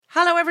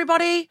Hello,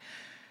 everybody.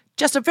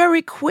 Just a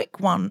very quick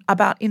one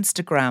about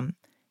Instagram.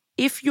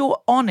 If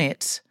you're on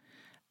it,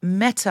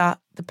 Meta,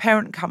 the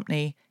parent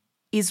company,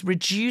 is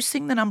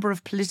reducing the number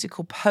of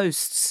political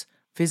posts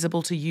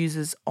visible to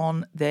users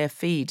on their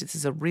feed. This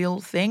is a real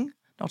thing,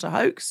 not a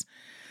hoax.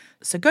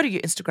 So go to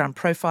your Instagram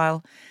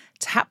profile,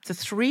 tap the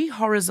 3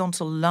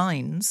 horizontal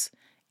lines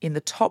in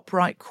the top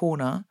right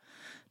corner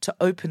to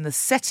open the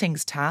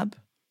Settings tab,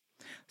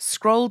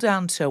 scroll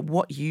down to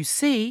What You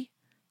See,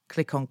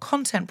 click on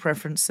Content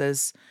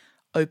Preferences,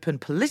 open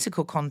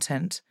Political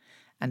Content,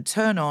 and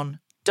turn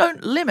on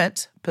Don't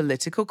Limit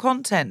Political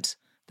Content.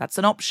 That's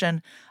an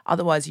option.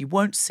 Otherwise, you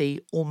won't see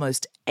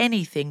almost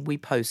anything we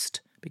post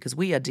because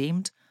we are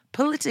deemed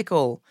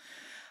political.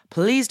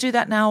 Please do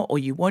that now, or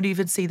you won't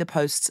even see the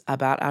posts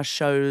about our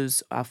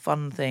shows, our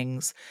fun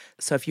things.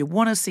 So if you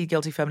want to see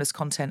Guilty Feminist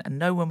content and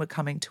know when we're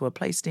coming to a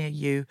place near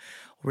you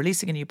or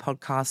releasing a new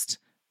podcast,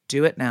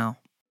 do it now.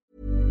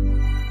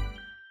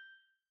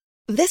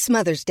 This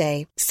Mother's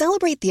Day,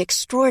 celebrate the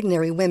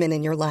extraordinary women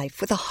in your life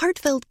with a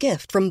heartfelt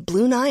gift from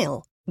Blue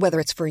Nile.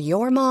 Whether it's for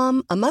your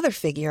mom, a mother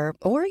figure,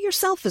 or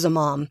yourself as a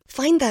mom,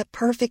 find that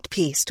perfect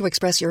piece to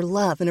express your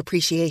love and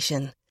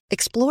appreciation.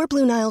 Explore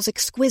Blue Nile's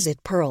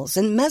exquisite pearls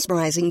and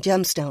mesmerizing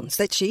gemstones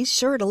that she's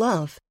sure to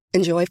love.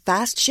 Enjoy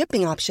fast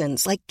shipping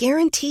options like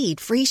guaranteed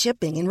free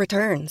shipping and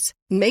returns.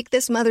 Make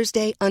this Mother's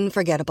Day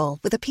unforgettable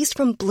with a piece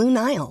from Blue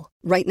Nile.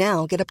 Right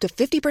now, get up to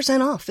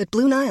 50% off at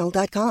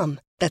BlueNile.com.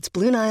 That's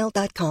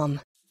BlueNile.com.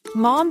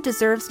 Mom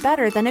deserves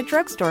better than a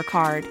drugstore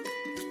card.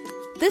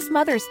 This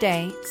Mother's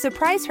Day,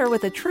 surprise her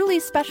with a truly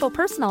special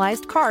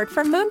personalized card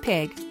from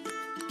Moonpig.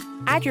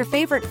 Add your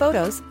favorite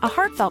photos, a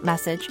heartfelt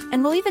message,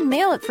 and we'll even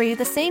mail it for you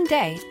the same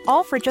day,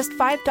 all for just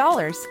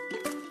 $5.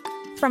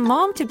 From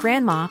mom to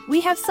grandma,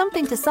 we have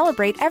something to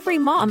celebrate every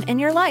mom in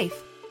your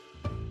life.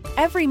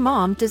 Every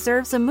mom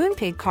deserves a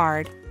Moonpig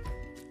card.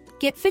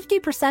 Get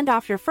 50%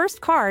 off your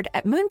first card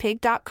at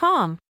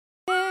Moonpig.com.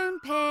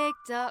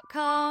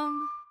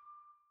 Moonpig.com.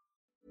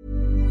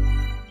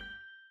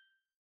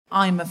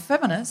 I'm a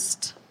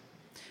feminist,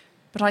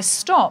 but I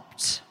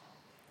stopped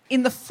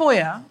in the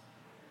foyer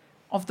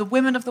of the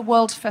Women of the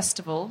World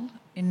Festival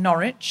in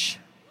Norwich.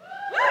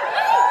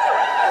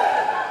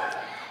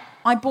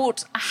 I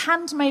bought a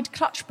handmade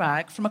clutch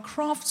bag from a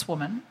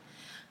craftswoman,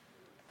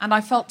 and I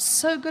felt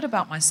so good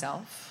about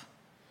myself.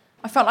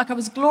 I felt like I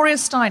was Gloria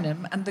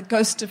Steinem and the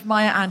ghost of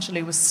Maya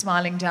Angelou was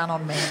smiling down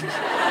on me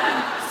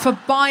for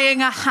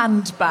buying a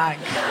handbag.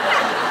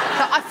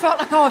 I felt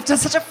like, I've done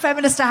such a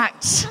feminist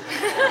act.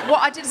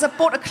 What I did is I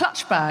bought a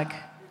clutch bag.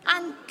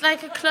 And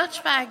like a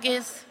clutch bag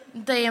is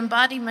the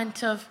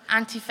embodiment of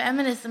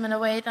anti-feminism in a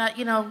way that,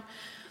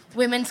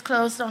 women's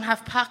clothes don't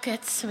have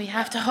pockets, so we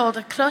have to hold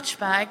a clutch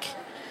bag,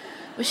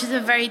 which is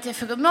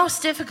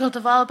most difficult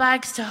of all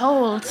bags to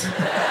hold,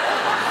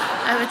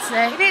 I would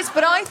say. It is,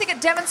 but I think it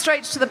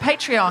demonstrates to the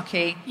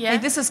patriarchy. Yeah. Hey,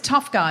 this is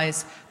tough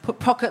guys, put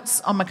pockets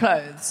on my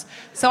clothes.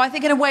 So I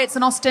think in a way it's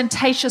an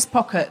ostentatious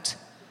pocket,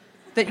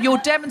 that you're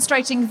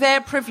demonstrating their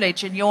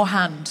privilege in your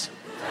hand.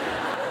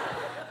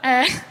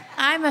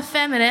 I'm a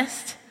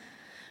feminist,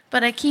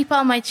 but I keep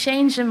all my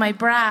change in my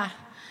bra.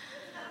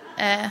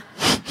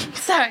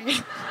 Sorry.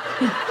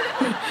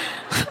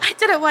 I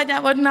don't know why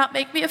that would not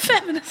make me a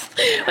feminist.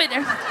 Wait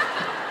there.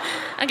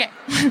 Okay.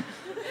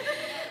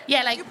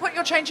 Yeah, like... You put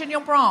your change in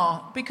your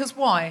bra, because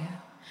why?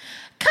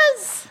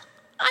 Because,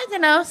 I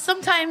don't know,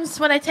 sometimes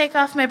when I take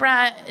off my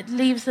bra, it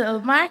leaves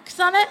little marks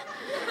on it.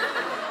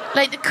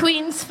 Like the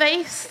Queen's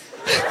face.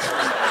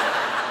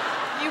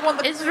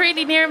 It's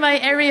really near my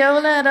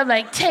areola, and I'm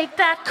like, take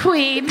that,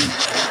 Queen.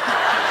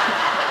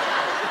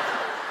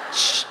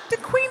 The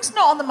Queen's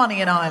not on the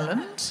money in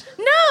Ireland.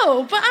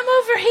 No, but I'm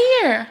over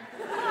here.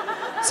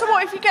 So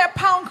what, if you get a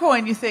pound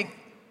coin, you think,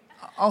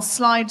 I'll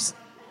slide...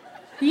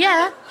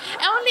 Yeah.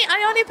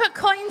 I only put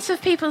coins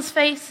of people's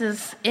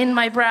faces in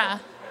my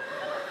bra.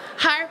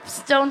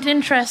 Harps don't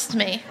interest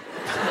me.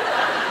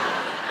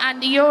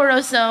 And the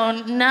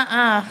Eurozone,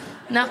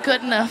 not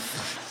good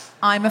enough.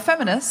 I'm a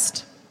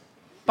feminist,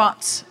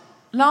 but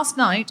last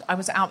night I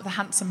was out with a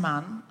handsome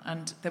man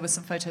and there were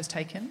some photos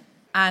taken,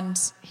 and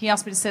he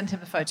asked me to send him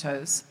the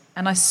photos,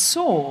 and I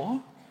saw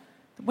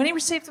that when he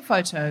received the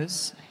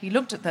photos, he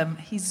looked at them,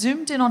 he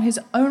zoomed in on his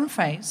own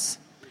face,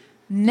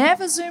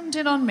 never zoomed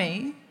in on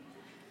me,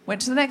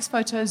 went to the next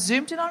photo,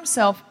 zoomed in on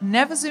himself,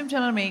 never zoomed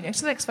in on me, next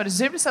to the next photo,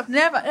 zoomed himself,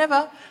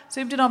 never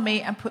zoomed in on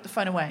me, and put the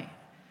phone away.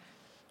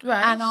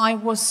 Right. And I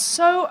was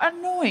so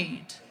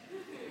annoyed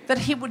that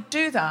he would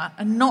do that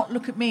and not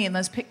look at me in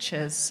those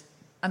pictures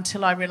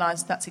until I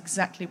realised that's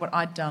exactly what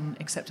I'd done,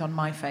 except on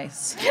my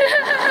face.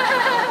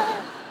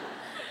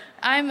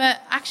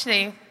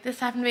 Actually, this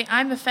happened to me.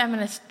 I'm a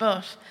feminist,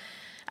 but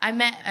I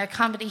met a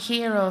comedy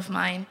hero of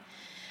mine,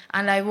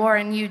 and I wore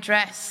a new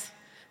dress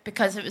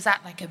because it was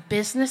at like a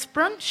business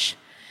brunch,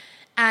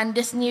 and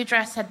this new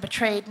dress had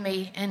betrayed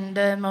me in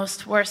the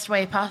most worst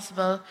way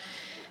possible.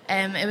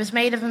 It was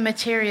made of a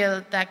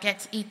material that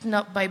gets eaten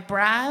up by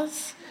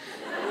bras.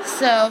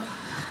 So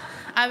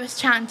I was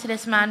chatting to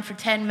this man for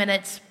 10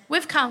 minutes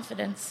with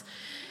confidence,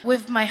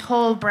 with my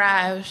whole bra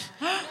out.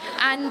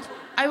 And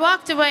I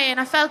walked away and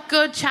I felt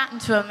good chatting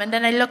to him, and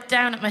then I looked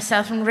down at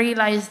myself and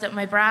realised that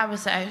my bra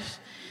was out.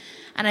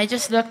 And I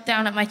just looked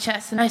down at my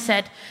chest and I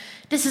said,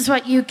 "This is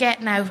what you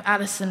get now,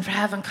 Alison, for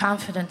having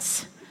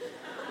confidence.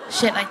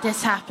 Shit like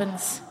this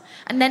happens."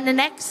 And then the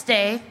next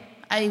day,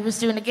 I was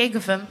doing a gig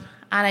with him,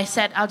 and I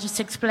said, "I'll just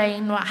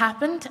explain what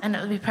happened and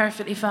it'll be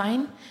perfectly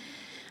fine."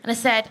 And I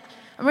said,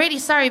 "I'm really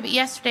sorry, but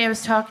yesterday I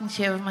was talking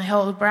to you with my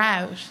whole bra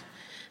out."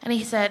 And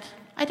he said,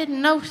 "I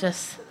didn't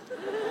notice."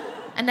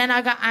 And then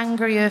I got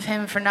angry with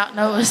him for not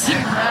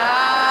noticing.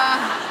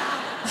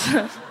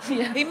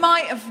 Yeah. He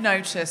might have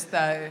noticed,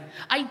 though.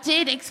 I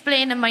did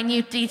explain in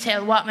minute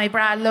detail what my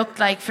bra looked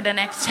like for the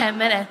next 10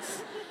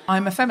 minutes.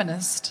 I'm a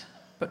feminist,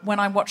 but when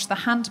I watch The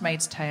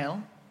Handmaid's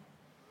Tale,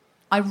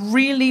 I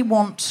really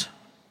want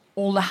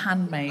all the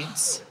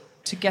handmaids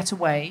to get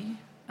away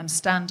and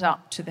stand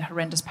up to the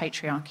horrendous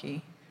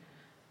patriarchy.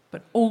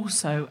 But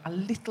also, a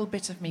little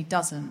bit of me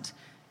doesn't,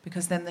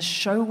 because then the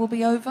show will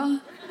be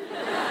over.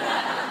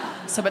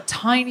 So a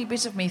tiny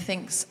bit of me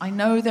thinks, I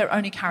know they're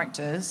only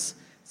characters,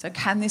 so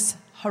can this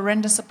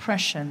horrendous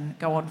oppression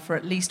go on for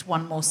at least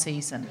one more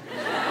season?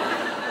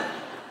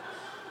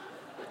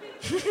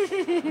 Do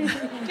you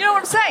know what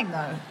I'm saying,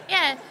 though?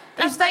 Yeah.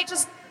 If they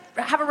just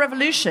have a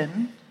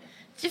revolution...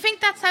 Do you think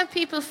that's how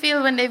people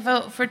feel when they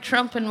vote for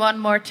Trump in one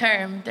more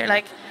term? They're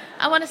like,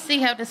 I want to see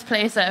how this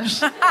plays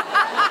out.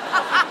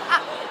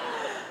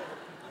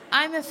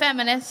 I'm a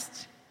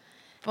feminist,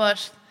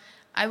 but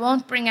I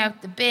won't bring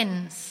out the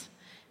bins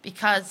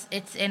because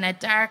it's in a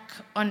dark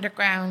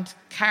underground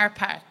car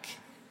park.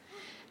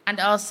 And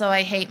also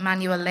I hate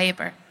manual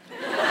labour.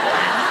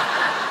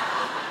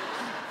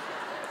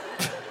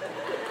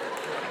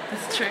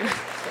 It's true.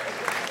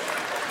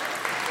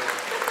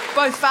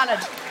 Both valid.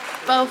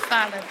 Both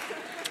valid.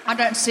 I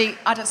don't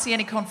see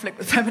any conflict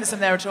with feminism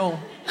there at all.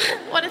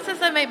 What it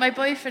says I make my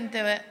boyfriend do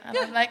it. And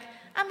I'm like,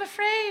 I'm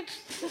afraid.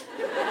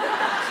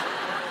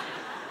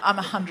 I'm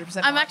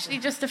 100%. I'm actually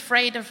just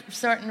afraid of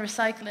sorting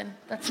recycling.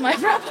 That's my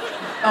problem.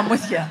 I'm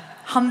with you.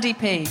 Hundy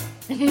P.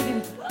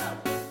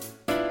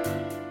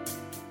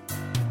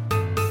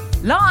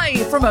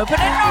 Live from Open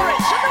in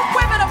Norwich at the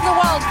Women of the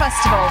World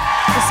Festival,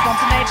 the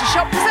Spontaneity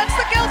Shop presents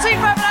The Guilty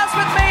Feminist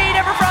with me,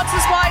 Deborah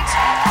Francis-White,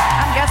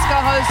 and guest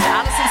co-host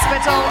Alison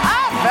Spittle,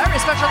 and very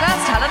special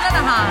guest Helen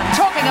Linehan,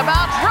 talking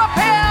about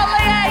Repeal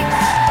the 8th.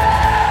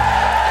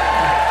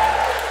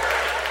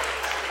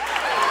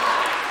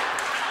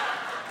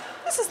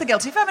 This is The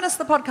Guilty Feminist,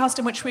 the podcast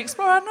in which we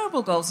explore our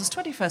noble goals as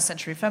 21st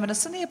century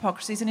feminists and the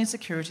hypocrisies and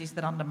insecurities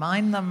that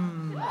undermine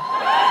them.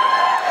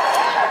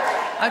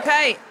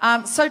 Okay,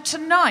 so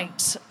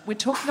tonight we're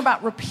talking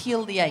about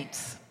Repeal the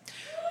 8th.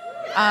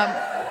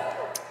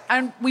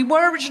 And we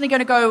were originally going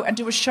to go and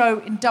do a show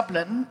in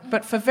Dublin,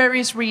 but for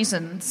various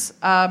reasons,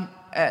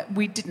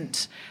 we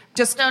didn't.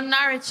 So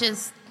Norwich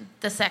is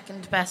the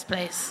second best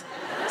place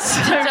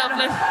to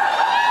Dublin.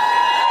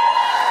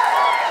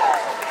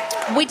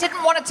 We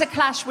didn't want it to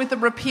clash with the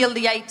Repeal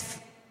the 8th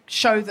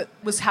show that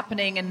was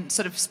happening and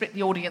sort of split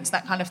the audience,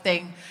 that kind of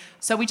thing.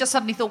 So we just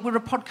suddenly thought, we're a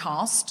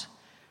podcast.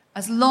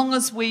 As long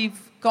as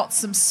we've got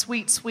some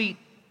sweet, sweet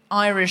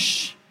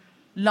Irish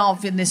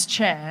love in this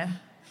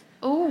chair.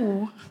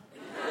 Ooh.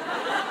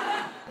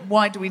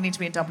 Why do we need to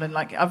be in Dublin?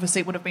 Like, obviously,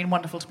 it would have been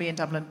wonderful to be in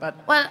Dublin, but...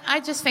 Well, I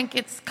just think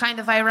it's kind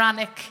of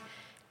ironic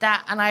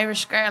that an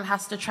Irish girl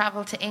has to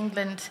travel to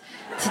England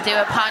to do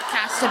a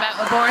podcast about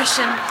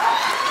abortion.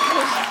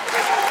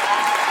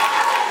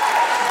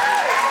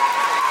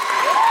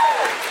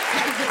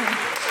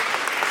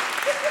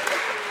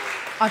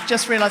 I've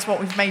just realised what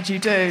we've made you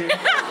do.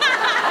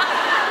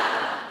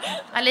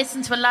 I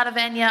listened to a lot of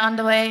Enya on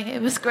the way.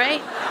 It was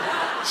great.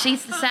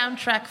 She's the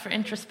soundtrack for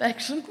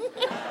introspection.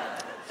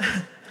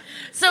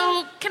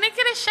 So, can I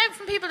get a shout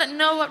from people that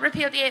know what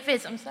Repeal the 8th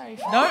is? I'm sorry.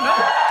 No.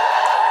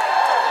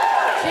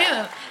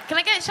 Cool. Can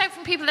I get a shout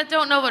from people that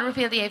don't know what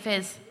Repeal the 8th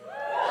is?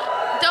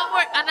 Don't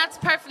worry, and that's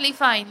perfectly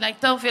fine.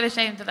 Like, don't feel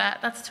ashamed of that.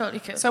 That's totally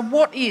cool. So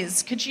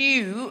could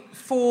you,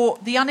 for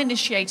the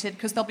uninitiated,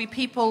 because there'll be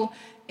people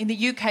in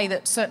the UK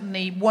that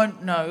certainly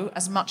won't know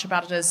as much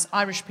about it as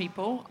Irish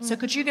people. So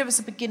could you give us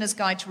a beginner's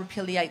guide to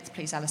Repeal the 8th,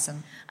 please,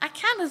 Alison? I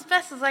can, as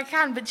best as I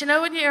can. But you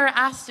know when you're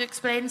asked to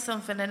explain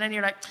something and then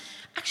you're like,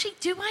 actually,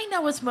 do I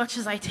know as much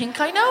as I think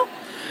I know?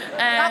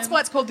 That's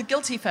why it's called The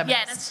Guilty Feminist.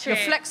 Yeah, that's true.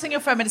 You're flexing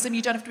your feminism,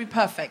 you don't have to be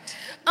perfect.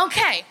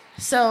 Okay,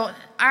 so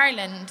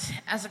Ireland,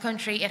 as a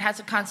country, it has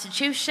a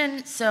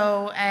constitution.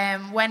 So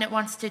when it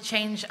wants to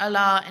change a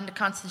law in the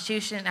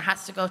constitution, it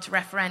has to go to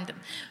referendum.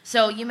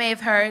 So you may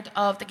have heard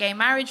of the gay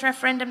marriage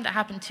referendum that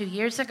happened 2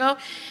 years ago.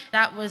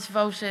 That was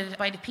voted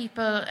by the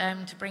people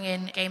to bring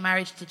in gay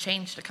marriage to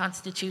change the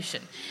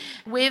constitution.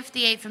 With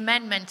the 8th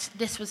Amendment,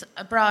 this was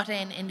brought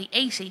in the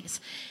 80s.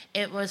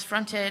 It was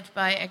fronted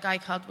by a guy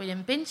called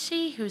William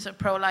Binchy, who's a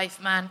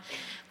pro-life man.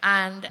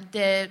 And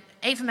the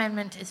 8th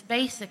Amendment is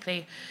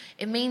basically,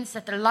 it means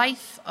that the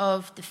life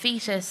of the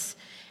fetus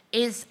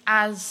is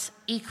as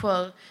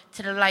equal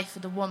to the life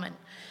of the woman.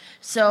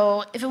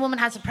 So if a woman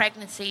has a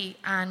pregnancy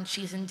and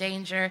she's in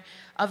danger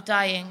of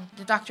dying,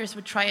 the doctors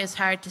would try as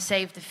hard to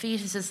save the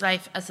fetus's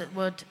life as it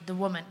would the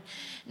woman.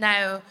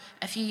 Now,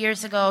 a few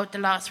years ago, the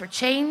laws were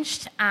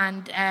changed,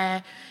 and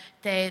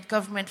the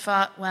government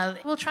thought, well,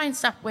 we'll try and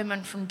stop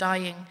women from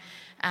dying,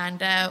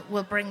 and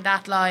we'll bring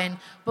that law in.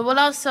 But we'll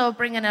also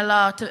bring in a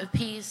law to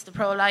appease the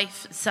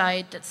pro-life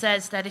side that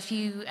says that if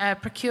you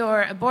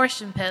procure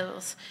abortion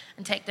pills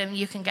and take them,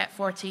 you can get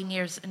 14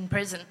 years in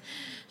prison.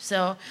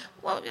 So,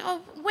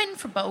 well, win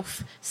for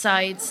both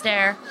sides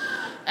there.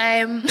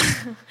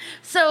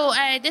 So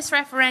this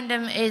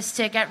referendum is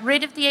to get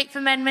rid of the 8th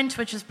Amendment,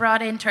 which was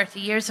brought in 30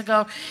 years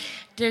ago.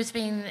 There's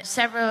been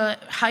several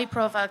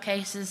high-profile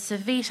cases.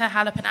 Savita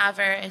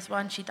Halappanavar is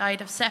one. She died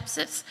of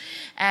sepsis.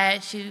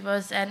 She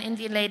was an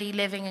Indian lady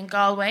living in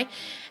Galway.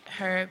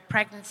 Her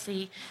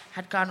pregnancy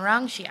had gone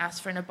wrong. She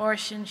asked for an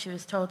abortion. She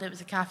was told it was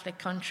a Catholic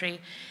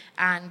country,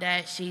 and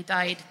she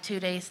died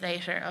 2 days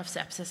later of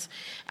sepsis.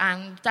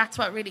 And that's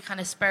what really kind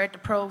of spurred the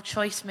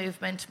pro-choice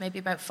movement maybe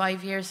about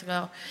 5 years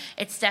ago.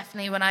 It's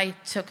definitely when I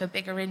took a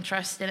bigger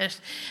interest in it.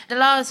 The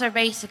laws are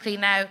basically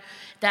now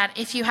that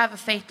if you have a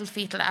fatal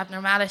fetal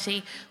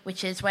abnormality,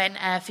 which is when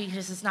a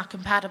fetus is not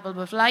compatible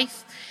with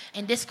life,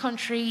 in this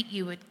country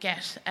you would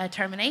get a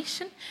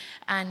termination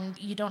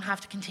and you don't have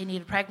to continue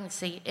the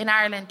pregnancy. In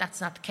Ireland, that's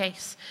not the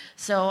case.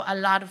 So a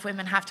lot of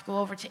women have to go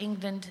over to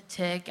England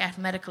to get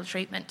medical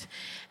treatment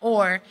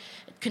or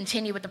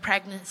continue with the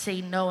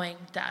pregnancy knowing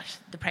that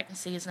the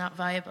pregnancy is not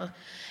viable.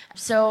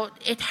 So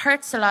it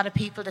hurts a lot of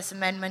people, this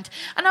amendment.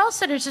 And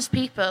also there's just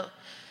people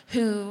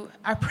who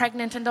are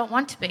pregnant and don't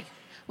want to be,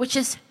 which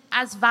is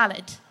as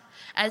valid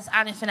as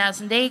anything else,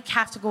 and they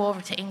have to go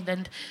over to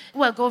England,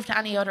 well, go over to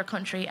any other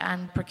country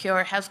and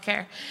procure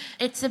healthcare.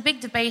 It's a big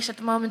debate at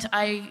the moment.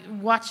 I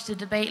watched a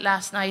debate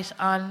last night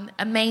on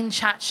a main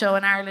chat show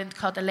in Ireland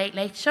called The Late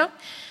Late Show,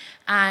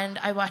 and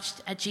I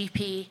watched a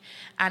GP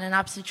and an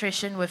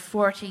obstetrician with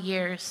 40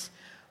 years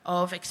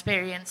of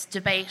experience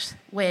debate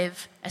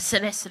with a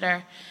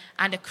solicitor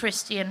and a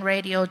Christian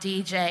radio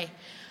DJ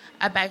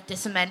about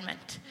this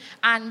amendment.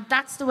 And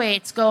that's the way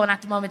it's going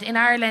at the moment. In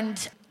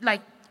Ireland,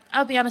 like,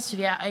 I'll be honest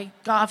with you, I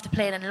got off the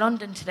plane in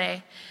London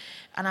today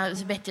and I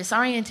was a bit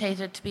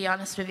disorientated, to be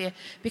honest with you,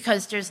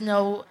 because there's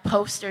no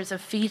posters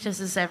of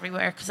fetuses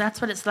everywhere, because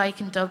that's what it's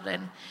like in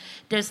Dublin.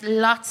 There's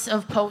lots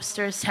of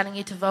posters telling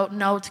you to vote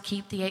no to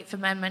keep the 8th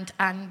Amendment,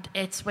 and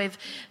it's with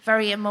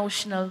very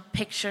emotional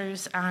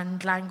pictures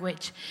and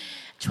language.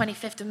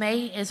 25th of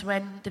May is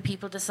when the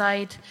people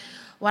decide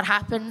what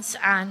happens,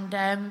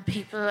 and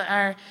people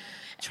are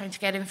trying to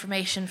get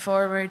information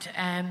forward,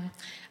 and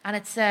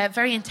it's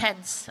very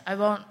intense. I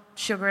won't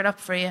sugar it up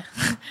for you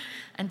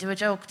and do a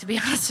joke, to be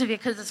honest with you,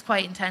 because it's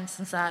quite intense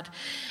and sad.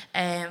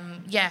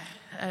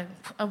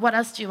 What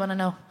else do you want to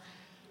know?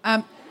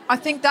 I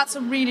think that's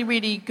a really,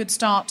 really good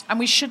start, and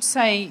we should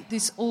say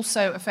this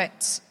also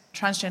affects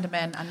transgender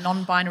men and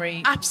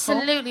non-binary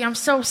Absolutely. people. I'm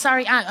so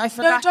sorry. I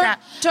forgot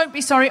that. Don't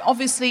be sorry.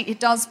 Obviously, it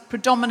does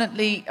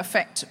predominantly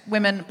affect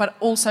women, but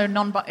also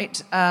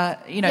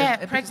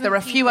because there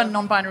are fewer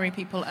non-binary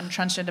people and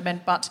transgender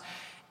men, but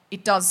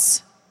it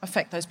does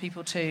affect those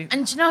people too.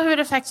 And do you know who it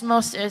affects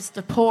most is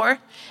the poor,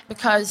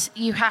 because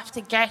you have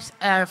to get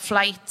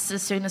flights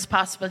as soon as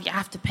possible. You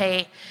have to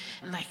pay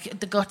like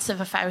the guts of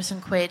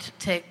 £1,000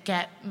 to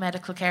get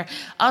medical care.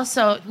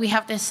 Also, we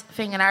have this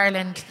thing in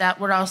Ireland that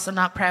we're also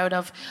not proud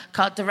of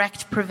called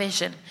direct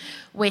provision,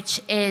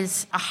 which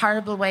is a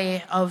horrible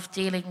way of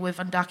dealing with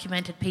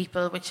undocumented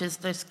people, which is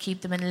just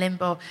keep them in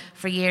limbo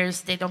for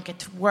years. They don't get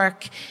to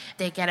work.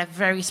 They get a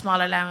very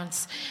small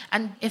allowance.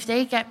 And if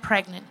they get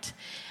pregnant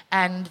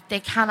and they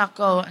cannot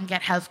go and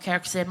get healthcare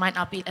because they might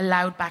not be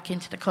allowed back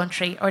into the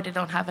country, or they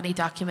don't have any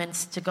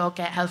documents to go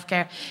get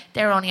healthcare,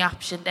 their only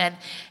option then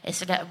is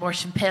to get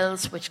abortion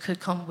pills, which could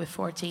come with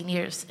 14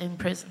 years in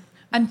prison.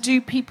 And do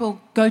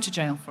people go to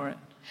jail for it?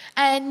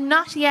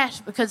 Not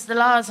yet, because the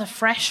law is a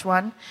fresh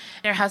one.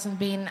 There hasn't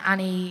been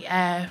any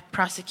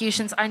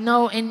prosecutions. I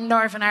know in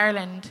Northern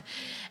Ireland,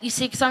 you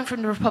see, because I'm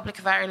from the Republic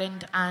of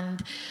Ireland,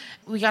 and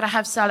we got to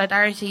have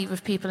solidarity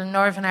with people in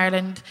Northern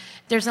Ireland.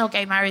 There's no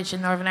gay marriage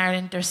in Northern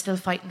Ireland. They're still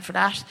fighting for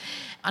that.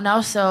 And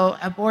also,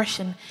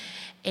 abortion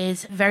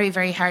is very,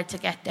 very hard to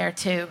get there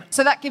too.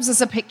 So that gives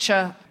us a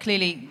picture.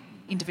 Clearly,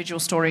 individual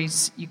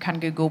stories you can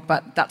Google,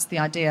 but that's the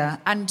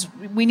idea. And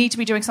we need to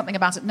be doing something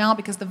about it now,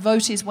 because the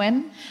vote is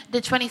when?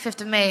 The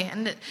 25th of May.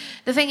 And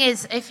the thing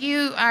is, if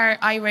you are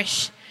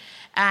Irish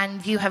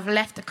and you have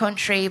left the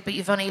country, but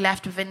you've only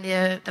left within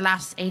the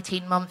last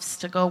 18 months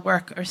to go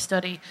work or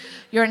study,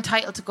 you're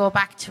entitled to go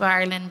back to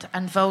Ireland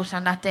and vote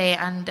on that day.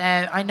 And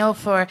I know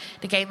for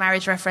the gay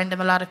marriage referendum,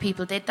 a lot of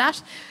people did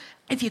that.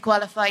 If you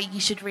qualify,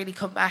 you should really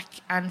come back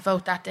and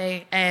vote that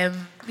day.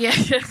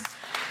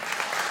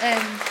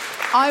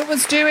 I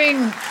was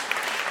doing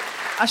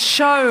a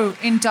show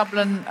in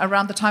Dublin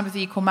around the time of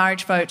the equal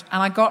marriage vote,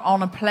 and I got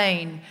on a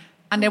plane,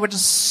 and there were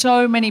just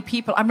so many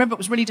people. I remember it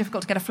was really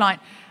difficult to get a flight,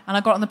 and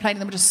I got on the plane,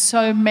 and there were just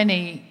so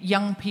many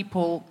young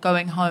people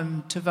going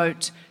home to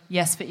vote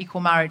yes for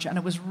equal marriage, and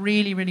it was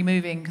really, really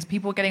moving, because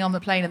people were getting on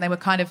the plane, and they were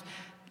kind of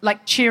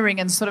like cheering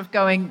and sort of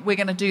going, we're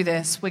going to do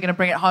this, we're going to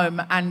bring it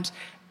home. And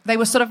they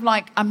were sort of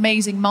like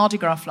amazing Mardi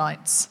Gras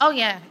flights. Oh,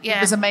 yeah, yeah.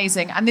 It was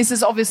amazing. And this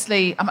is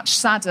obviously a much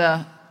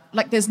sadder,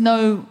 like there's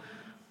no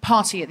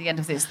party at the end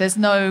of this. There's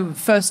no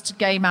first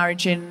gay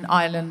marriage in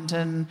Ireland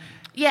and...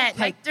 Yeah,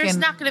 like there's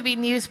not going to be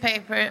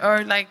newspaper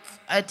or like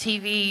a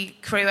TV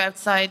crew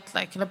outside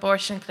like an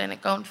abortion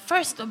clinic going,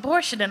 first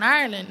abortion in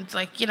Ireland.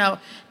 Like, you know,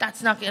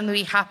 that's not going to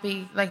be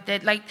happy. Like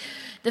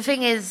the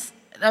thing is,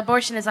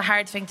 abortion is a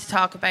hard thing to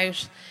talk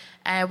about.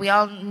 We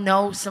all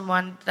know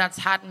someone that's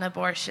had an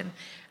abortion,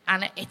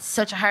 and it's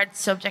such a hard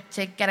subject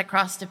to get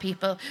across to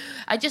people.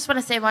 I just want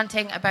to say one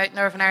thing about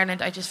Northern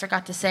Ireland. I just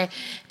forgot to say,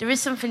 there is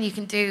something you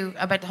can do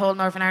about the whole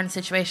Northern Ireland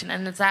situation,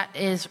 and that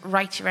is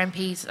write to your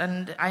MPs.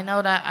 And I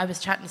know that I was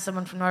chatting to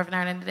someone from Northern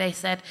Ireland, and they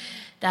said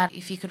that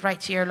if you could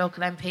write to your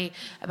local MP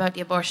about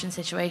the abortion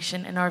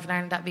situation in Northern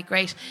Ireland, that'd be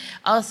great.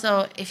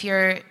 Also, if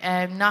you're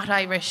not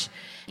Irish,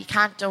 you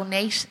can't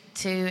donate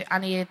to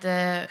any of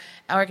the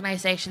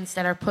organisations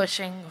that are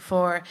pushing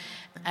for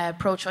a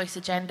pro-choice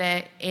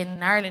agenda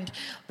in Ireland,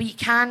 but you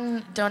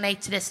can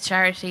donate to this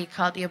charity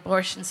called the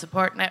Abortion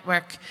Support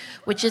Network,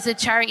 which is a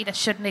charity that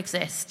shouldn't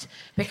exist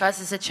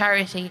because it's a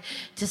charity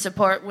to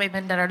support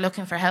women that are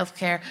looking for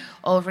healthcare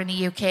over in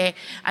the UK.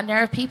 And there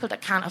are people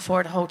that can't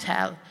afford a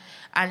hotel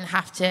and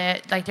have to,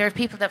 like, there are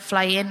people that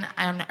fly in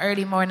on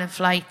early morning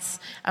flights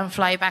and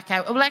fly back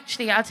out. Well,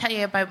 actually, I'll tell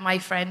you about my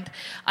friend.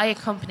 I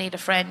accompanied a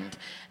friend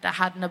that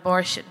had an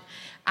abortion,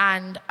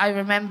 and I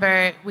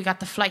remember we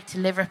got the flight to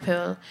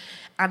Liverpool,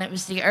 and it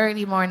was the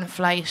early morning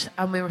flight,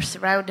 and we were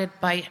surrounded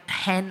by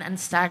hen and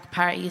stag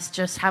parties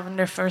just having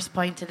their first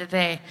pint of the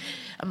day,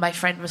 and my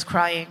friend was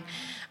crying.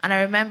 And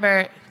I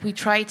remember we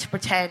tried to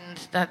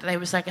pretend that there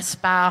was like a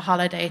spa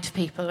holiday to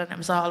people and it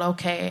was all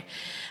okay.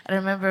 And I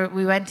remember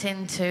we went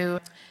into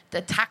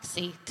the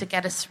taxi to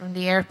get us from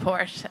the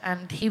airport,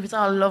 and he was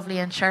all lovely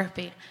and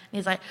chirpy. And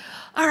he's like,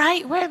 all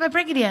right, where am I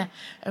bringing you?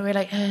 And we're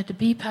like, the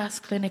B-Pass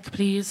clinic,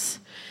 please.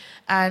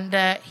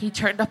 And he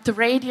turned up the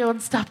radio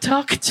and stopped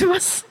talking to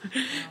us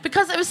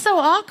because it was so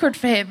awkward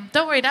for him.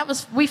 Don't worry,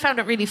 we found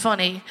it really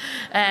funny.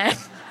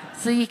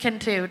 So you can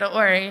too, don't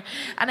worry.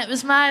 And it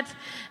was mad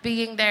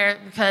being there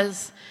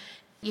because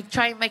you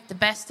try and make the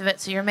best of it,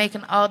 so you're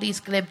making all these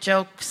glib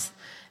jokes.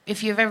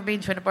 If you've ever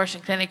been to an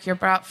abortion clinic, you're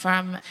brought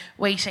from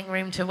waiting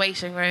room to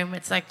waiting room.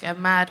 It's like a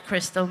mad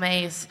crystal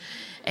maze,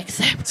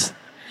 except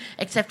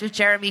with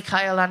Jeremy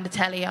Kyle on the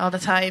telly all the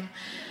time.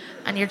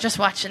 And you're just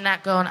watching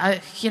that going,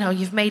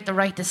 you've made the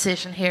right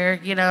decision here,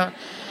 you know.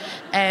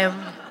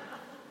 And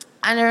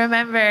I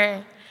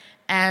remember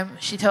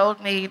she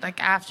told me,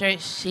 like, after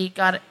she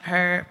got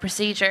her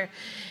procedure,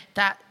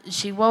 that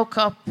she woke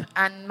up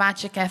and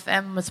Magic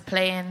FM was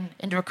playing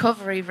in the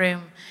recovery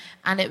room,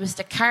 and it was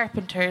the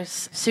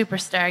Carpenters'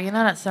 Superstar. You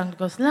know that song that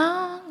goes,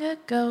 long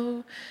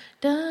ago,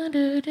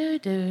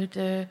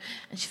 da-do-do-do-do.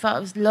 And she thought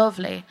it was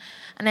lovely.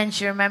 And then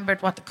she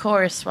remembered what the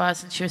chorus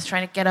was, and she was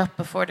trying to get up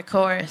before the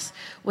chorus,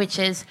 which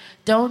is,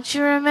 don't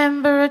you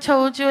remember I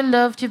told you I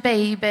loved you,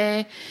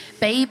 baby?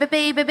 Baby,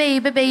 baby,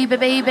 baby, baby,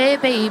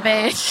 baby,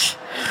 baby.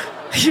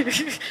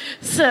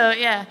 So,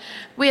 yeah,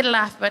 we had a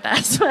laugh about that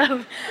as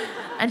well.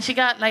 And she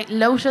got, like,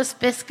 Lotus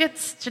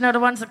biscuits. Do you know the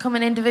ones that come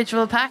in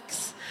individual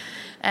packs?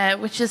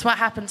 Which is what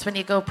happens when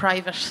you go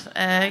private.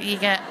 You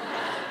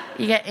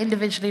get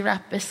individually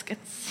wrapped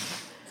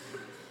biscuits.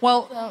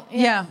 Well, so,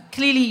 yeah,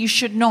 clearly you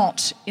should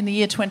not, in the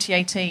year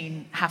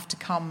 2018, have to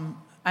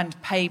come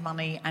and pay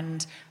money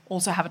and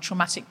also have a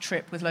traumatic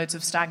trip with loads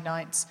of stag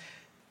nights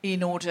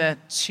in order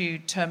to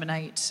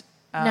terminate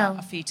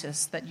a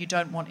fetus that you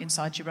don't want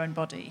inside your own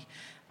body.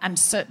 And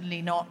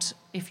certainly not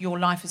if your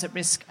life is at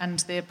risk and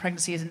the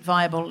pregnancy isn't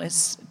viable.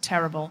 It's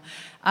terrible.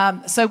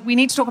 So we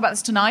need to talk about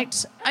this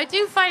tonight. I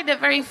do find it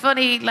very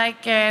funny,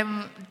 like,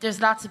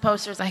 there's lots of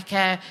posters, like,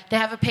 they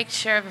have a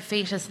picture of a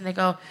fetus and they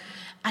go,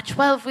 at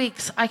 12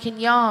 weeks, I can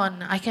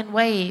yawn, I can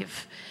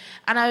wave.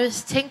 And I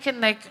was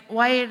thinking, like,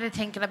 why are they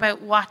thinking about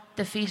what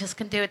the fetus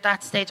can do at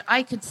that stage?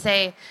 I could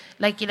say,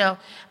 like, you know,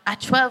 at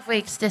 12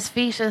 weeks, this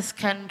fetus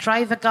can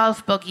drive a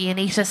golf buggy and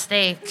eat a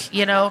steak,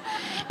 you know.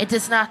 It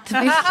does not... To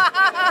be...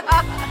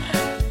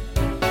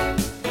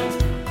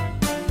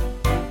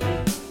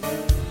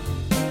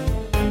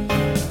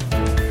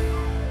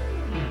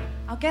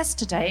 Our guest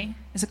today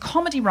is a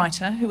comedy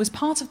writer who was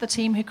part of the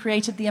team who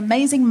created The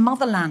Amazing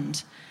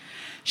Motherland.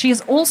 She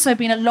has also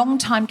been a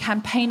long-time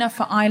campaigner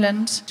for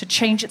Ireland to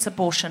change its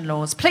abortion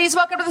laws. Please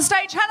welcome to the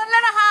stage, Helen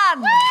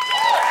Linehan!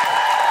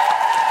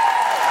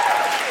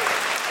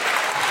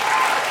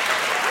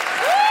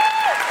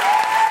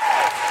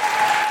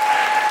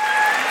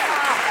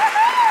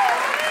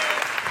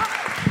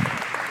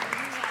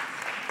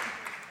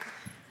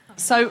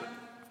 So,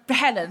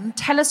 Helen,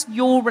 tell us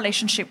your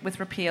relationship with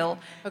Repeal.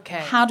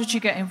 Okay. How did you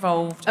get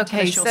involved? Okay,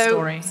 tell us your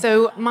story.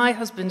 So my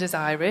husband is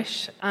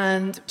Irish,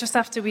 and just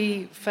after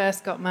we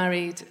first got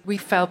married, we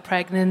fell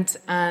pregnant,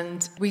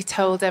 and we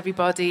told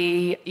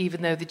everybody,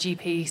 even though the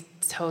GP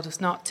told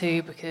us not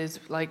to, because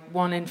like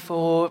 1 in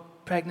 4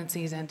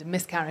 pregnancies end in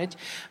miscarriage,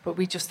 but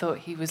we just thought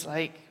he was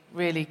like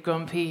really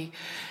grumpy.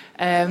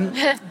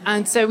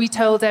 And so we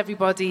told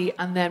everybody,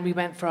 and then we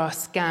went for our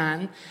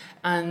scan,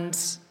 and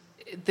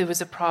there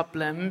was a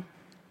problem.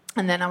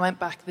 And then I went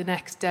back the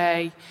next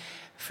day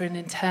for an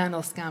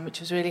internal scan, which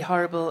was really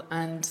horrible,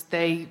 and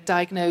they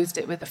diagnosed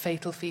it with a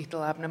fatal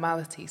fetal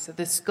abnormality. So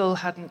the skull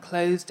hadn't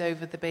closed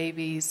over the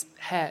baby's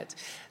head.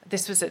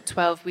 This was at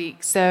 12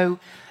 weeks. So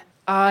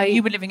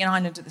You were living in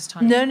Ireland at this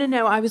time?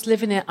 No. I was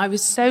living it. I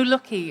was so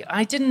lucky.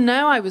 I didn't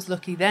know I was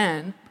lucky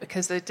then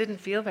because I didn't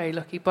feel very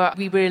lucky, but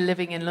we were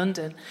living in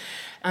London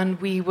and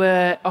we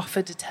were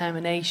offered a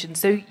termination.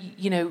 So,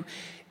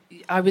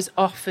 I was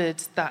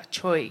offered that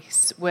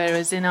choice,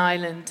 whereas in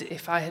Ireland,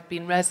 if I had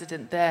been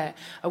resident there,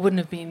 I wouldn't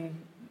have been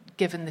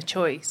given the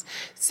choice.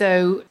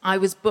 So I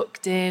was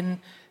booked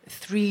in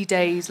 3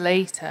 days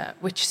later,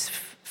 which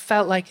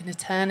felt like an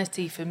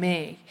eternity for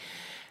me.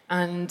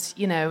 And,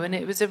 and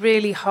it was it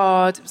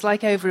was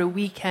like over a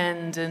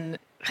weekend and,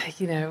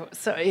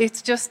 so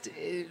it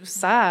was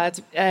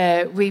sad.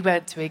 We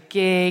went to a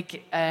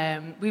gig.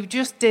 We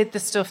just did the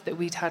stuff that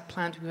we'd had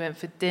planned. We went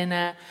for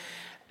dinner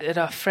at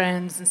our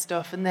friends and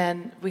stuff. And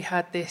then we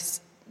had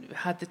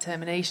the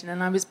termination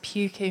and I was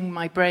puking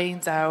my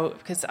brains out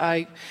because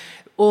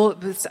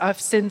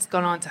I've since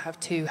gone on to have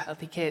 2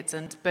 healthy kids,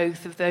 and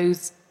both of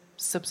those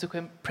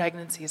subsequent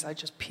pregnancies, I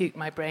just puked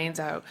my brains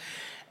out.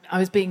 I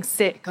was being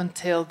sick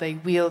until they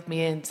wheeled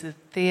me into the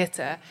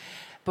theatre.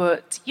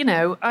 But,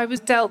 I was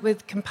dealt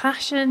with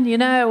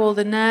compassion, all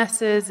the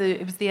nurses,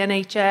 it was the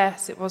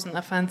NHS, it wasn't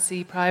a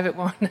fancy private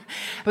one.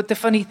 But the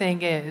funny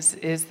thing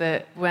is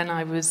that when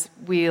I was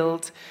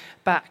wheeled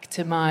back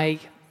to my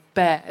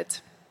bed,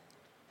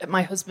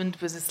 my husband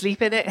was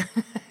asleep in it.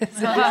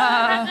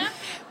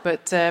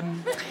 But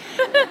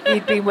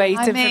he'd been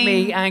waiting for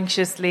me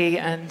anxiously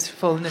and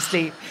fallen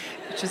asleep.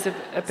 Which is a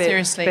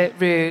bit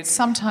rude.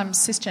 Sometimes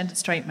cisgendered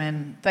straight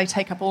men, they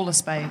take up all the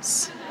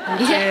space.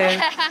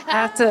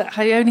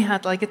 I only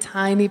had like a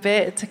tiny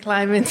bit to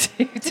climb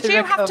into to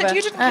recover.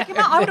 You didn't pick him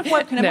up? I would have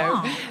woken him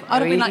up. I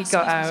would have been like, he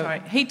got out.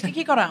 Sorry.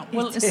 He got out.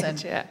 Well, listen.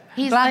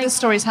 He's glad the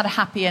story's had a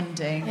happy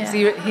ending. Yeah.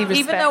 He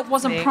even though it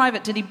wasn't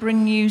private, did he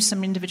bring you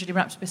some individually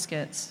wrapped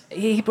biscuits?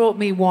 He brought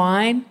me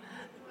wine.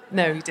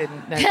 No, he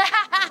didn't. No.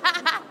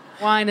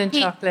 Wine and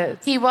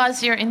chocolates. He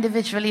was your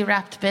individually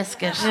wrapped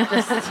biscuit.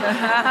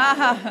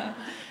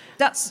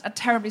 That's a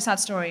terribly sad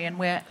story, and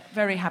we're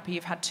very happy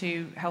you've had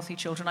 2 healthy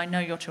children. I know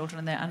your children,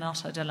 and they're an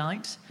utter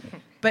delight.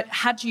 But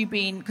had you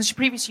been... Because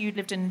previously you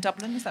lived in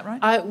Dublin, is that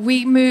right?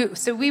 We moved...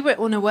 So we were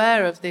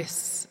unaware of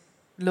this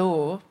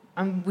law,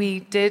 and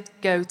we did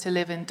go to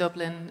live in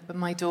Dublin, but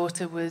my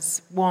daughter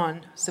was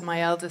 1, so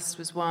my eldest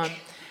was 1.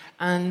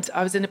 And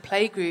I was in a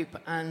playgroup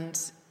and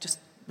just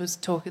was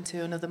talking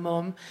to another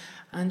mum,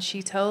 and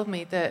she told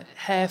me that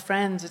her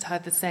friends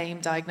had the same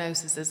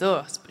diagnosis as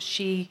us, but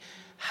she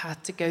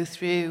had to go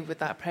through with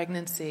that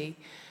pregnancy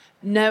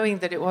knowing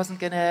that it wasn't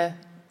going to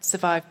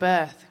survive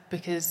birth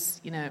because,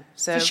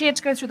 So she had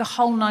to go through the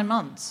whole 9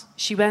 months?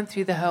 She went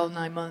through the whole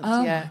 9 months,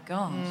 yeah. Oh, my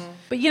God.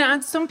 But,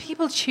 and some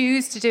people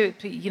choose to do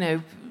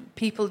it,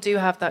 people do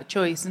have that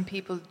choice, and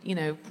people,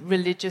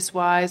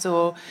 religious-wise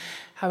or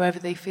however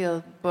they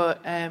feel, but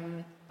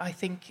I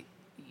think...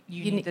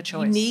 You need the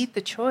choice. You need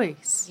the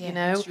choice,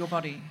 It's your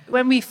body.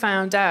 When we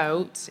found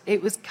out,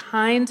 it was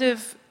kind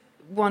of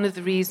one of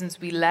the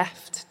reasons we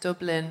left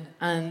Dublin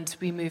and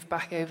we moved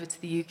back over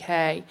to the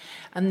UK.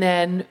 And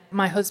then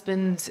my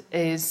husband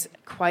is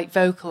quite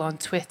vocal on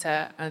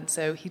Twitter, and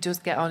so he does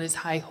get on his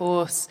high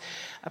horse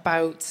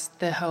about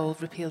the whole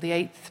Repeal the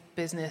 8th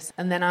business.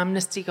 And then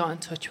Amnesty got in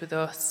touch with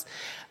us,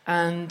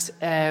 and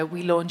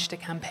we launched a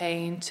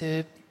campaign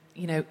to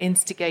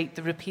instigate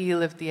the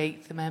repeal of the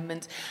 8th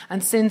Amendment.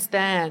 And since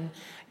then,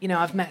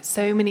 I've met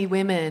so many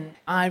women,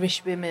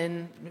 Irish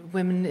women,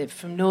 women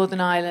from Northern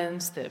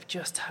Ireland that have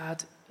just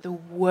had the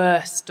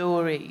worst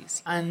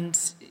stories and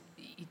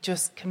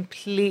just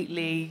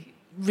completely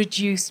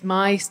reduced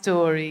my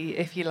story,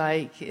 if you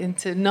like,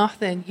 into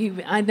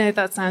nothing. I know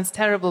that sounds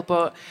terrible,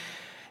 but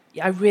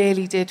I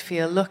really did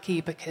feel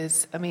lucky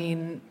because,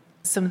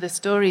 some of the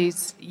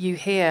stories you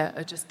hear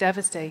are just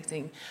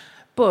devastating.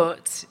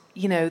 But,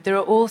 there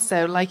are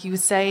also, like you were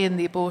saying,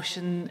 the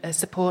abortion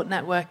support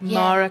network,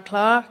 Mara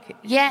Clark.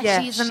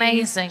 Yeah, she's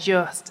amazing. She's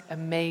just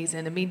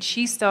amazing.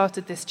 She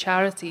started this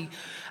charity,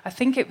 I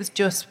think it was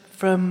just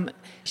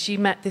she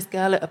met this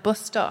girl at a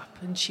bus stop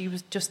and she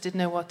just didn't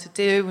know what to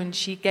do, and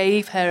she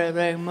gave her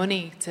own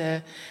money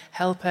to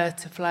help her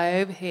to fly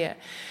over here.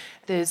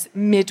 There's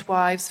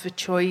midwives for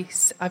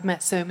choice. I've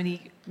met so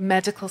many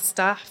medical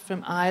staff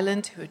from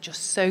Ireland who are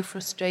just so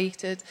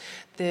frustrated.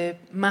 The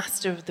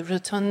master of the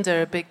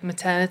Rotunda, a big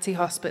maternity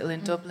hospital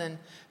in Dublin,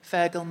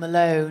 Fergal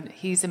Malone,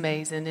 he's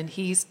amazing, and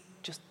he's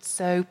just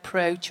so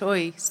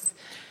pro-choice.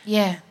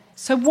 Yeah.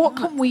 So what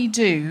can we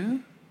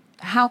do?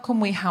 How can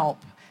we help?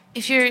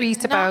 If you're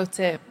tweet about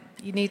it.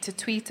 You need to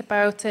tweet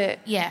about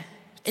it. Yeah.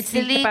 It's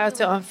tweet about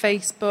it on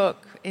Facebook,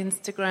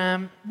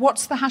 Instagram.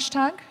 What's the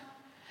hashtag?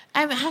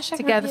 Hashtag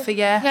Together Repeal. for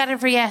Yes. Together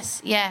for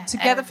Yes, yeah.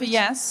 Together for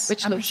Yes.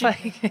 Which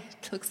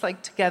looks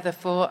like Together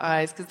 4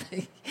 Eyes.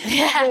 Because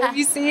have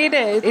you seen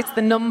it? It's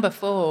the number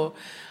 4.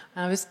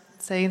 I was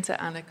saying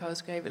to Anna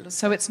Cosgrave, it looks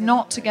So it's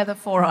not Together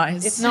for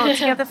Eyes. It's not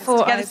Together 4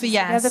 Together Eyes. for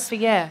Yes. Together for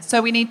Yes.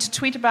 So we need to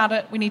tweet about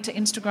it. We need to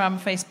Instagram,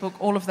 Facebook,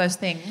 all of those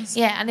things.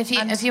 Yeah, and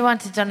if you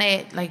want to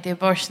donate, like the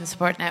Abortion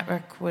Support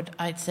Network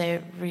I'd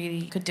say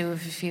really could do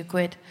with a few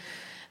quid.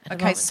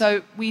 Okay,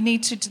 so we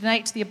need to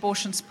donate to the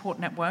Abortion Support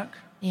Network.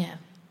 Yeah.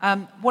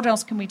 What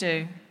else can we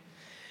do?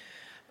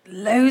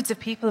 Loads of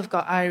people have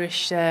got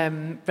Irish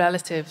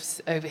relatives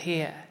over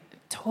here.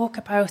 Talk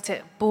about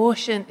it.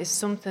 Abortion is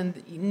something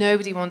that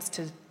nobody wants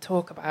to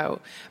talk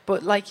about.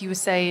 But like you were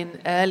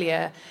saying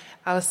earlier,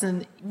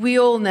 Alison, we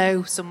all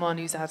know someone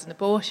who's had an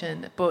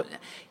abortion, but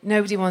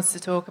nobody wants to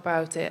talk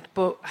about it.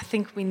 But I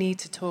think we need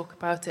to talk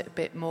about it a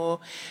bit more.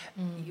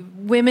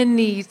 Women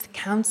need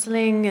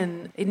counselling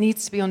and it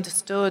needs to be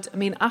understood. I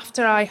mean,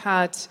 after I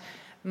had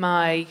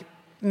my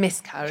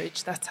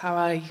miscarriage, that's how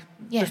I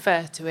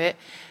refer to it,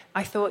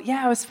 I thought,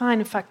 I was fine.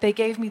 In fact, they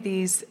gave me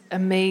these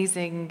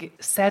amazing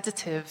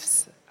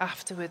sedatives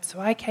afterwards. So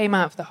I came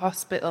out of the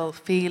hospital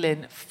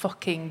feeling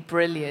fucking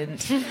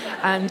brilliant.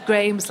 And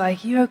Graham's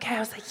like, you okay? I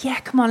was like, yeah,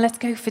 come on, let's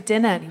go for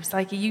dinner. And he was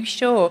like, are you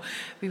sure?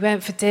 We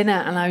went for dinner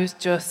and I was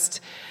just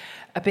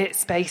a bit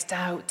spaced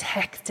out,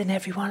 texting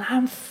everyone,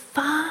 I'm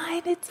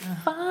fine, it's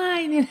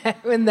fine, you know.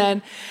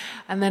 And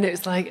then it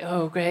was like,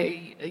 oh,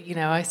 great. You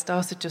know, I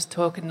started just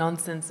talking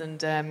nonsense and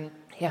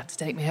he had to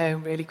take me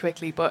home really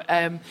quickly. But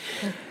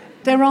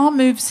there are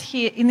moves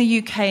here in the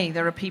UK.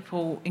 There are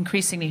people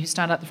increasingly who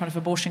stand at the front of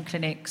abortion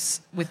clinics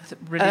with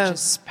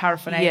religious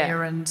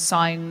paraphernalia and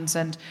signs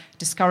and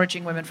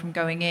discouraging women from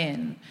going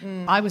in.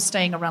 I was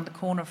staying around the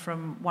corner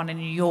from one in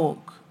New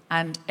York,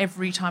 and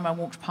every time I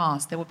walked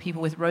past, there were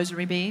people with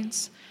rosary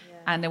beads,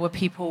 and there were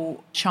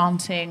people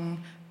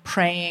chanting,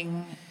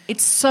 praying.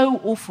 It's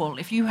so awful.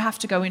 If you have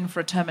to go in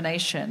for a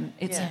termination,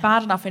 it's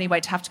bad enough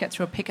anyway to have to get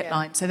through a picket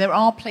line. So there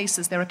are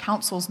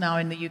councils now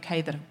in the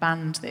UK that have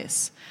banned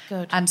this.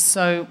 Good. And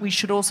so we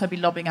should also be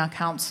lobbying our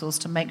councils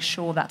to make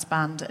sure that's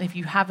banned. And if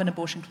you have an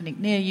abortion clinic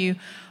near you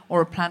or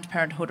a Planned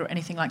Parenthood or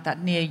anything like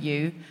that near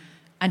you,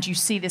 and you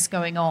see this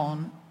going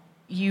on,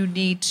 you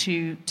need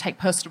to take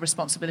personal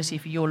responsibility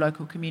for your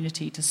local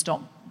community to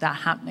stop that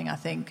happening, I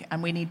think.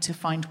 And we need to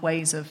find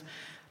ways of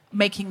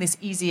making this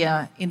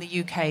easier in the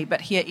UK, but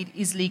here it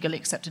is legal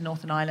except in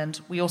Northern Ireland.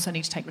 We also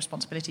need to take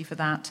responsibility for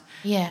that.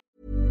 Yeah.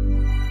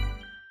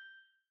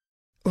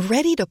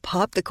 Ready to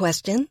pop the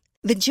question?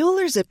 The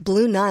jewelers at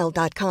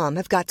BlueNile.com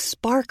have got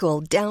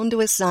sparkle down to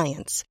a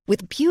science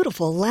with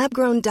beautiful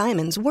lab-grown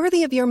diamonds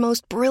worthy of your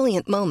most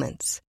brilliant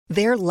moments.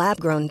 Their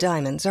lab-grown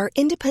diamonds are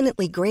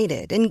independently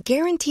graded and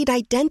guaranteed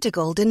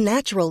identical to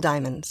natural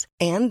diamonds,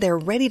 and they're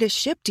ready to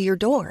ship to your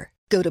door.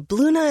 Go to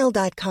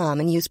BlueNile.com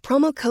and use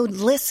promo code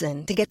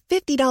LISTEN to get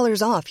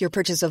 $50 off your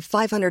purchase of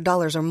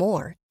 $500 or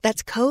more.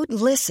 That's code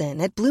LISTEN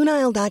at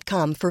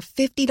BlueNile.com for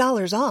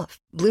 $50 off.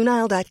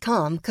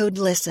 BlueNile.com, code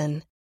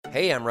LISTEN.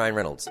 Hey, I'm Ryan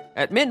Reynolds.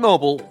 At Mint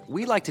Mobile,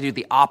 we like to do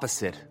the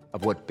opposite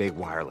of what Big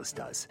Wireless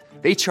does.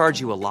 They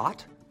charge you a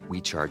lot, we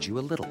charge you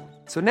a little.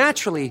 So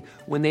naturally,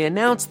 when they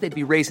announced they'd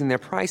be raising their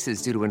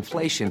prices due to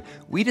inflation,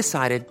 we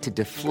decided to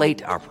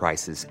deflate our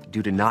prices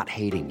due to not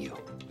hating you.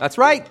 That's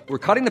right. We're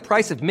cutting the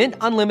price of Mint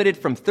Unlimited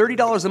from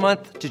 $30 a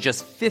month to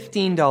just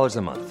 $15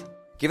 a month.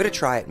 Give it a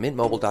try at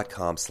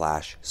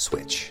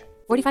mintmobile.com/switch.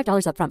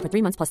 $45 up front for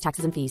 3 months plus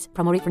taxes and fees.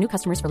 Promo rate for new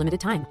customers for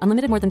limited time.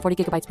 Unlimited more than 40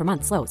 gigabytes per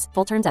month. Slows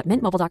full terms at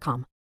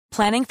mintmobile.com.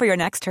 Planning for your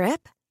next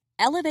trip?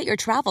 Elevate your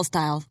travel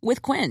style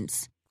with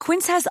Quince.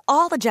 Quince has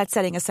all the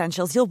jet-setting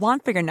essentials you'll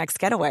want for your next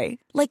getaway,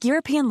 like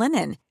European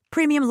linen,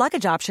 premium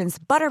luggage options,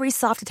 buttery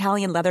soft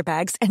Italian leather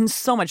bags, and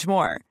so much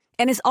more.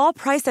 And is all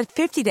priced at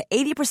 50 to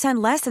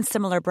 80% less than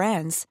similar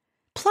brands.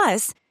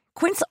 Plus,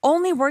 Quince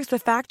only works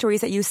with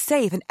factories that use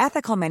safe and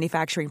ethical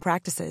manufacturing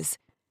practices.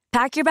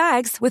 Pack your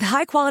bags with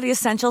high-quality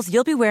essentials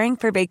you'll be wearing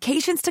for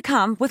vacations to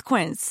come with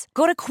Quince.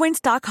 Go to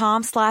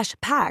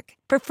quince.com/pack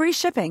for free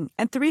shipping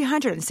and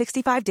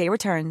 365-day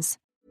returns.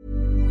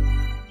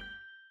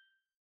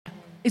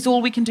 Is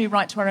all we can do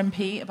write to our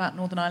MP about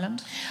Northern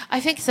Ireland?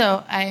 I think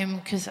so,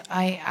 because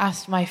I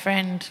asked my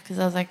friend, because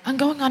I was like, I'm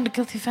going on to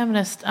Guilty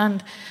Feminist,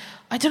 and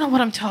I don't know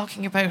what I'm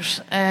talking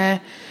about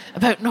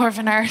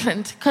Northern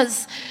Ireland,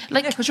 because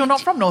you're not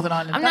from Northern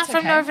Ireland. I'm not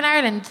from Northern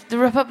Ireland. The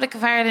Republic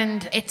of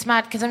Ireland, it's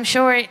mad, because I'm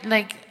sure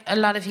a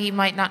lot of you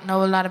might not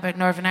know a lot about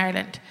Northern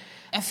Ireland.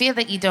 I feel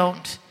that you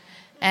don't,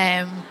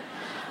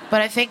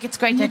 but I think it's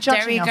great that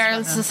Derry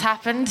Girls has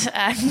happened,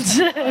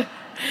 and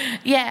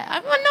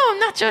I'm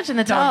not judging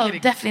at all.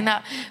 Kidding. Definitely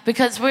not,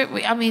 because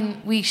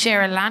we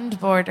share a land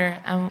border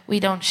and we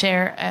don't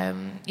share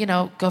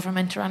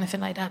government or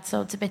anything like that,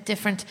 so it's a bit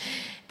different.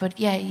 But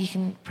yeah, you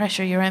can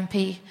pressure your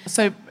MP.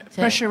 So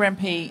pressure your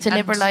MP to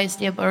liberalise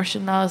the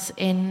abortion laws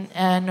in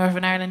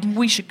Northern Ireland.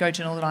 We should go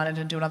to Northern Ireland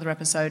and do another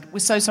episode. We're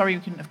so sorry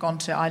we couldn't have gone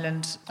to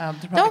Ireland, the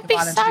Republic Don't be of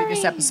Ireland, sorry. to do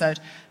this episode.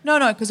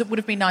 No, because it would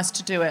have been nice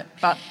to do it.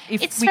 But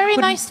if it's we very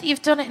couldn't... nice that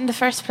you've done it in the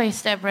first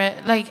place, Deborah.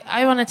 Like,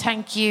 I want to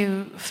thank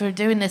you for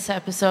doing this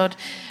episode,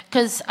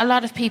 because a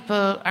lot of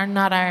people are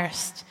not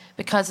arsed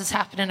because it's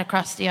happening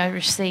across the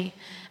Irish Sea.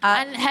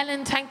 And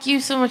Helen, thank you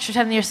so much for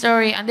telling your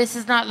story. And this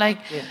is not like,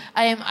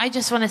 I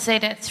just want to say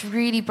that it's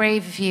really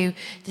brave of you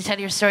to tell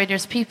your story.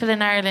 There's people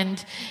in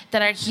Ireland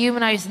that are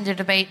humanising the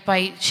debate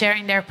by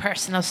sharing their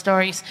personal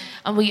stories.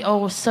 And we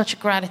owe such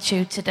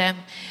gratitude to them,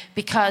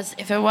 because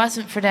if it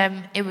wasn't for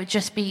them, it would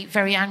just be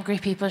very angry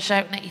people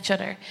shouting at each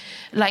other.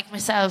 Like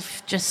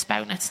myself, just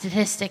spouting at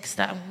statistics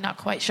that I'm not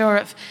quite sure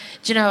of.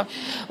 Do you know,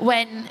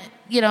 when,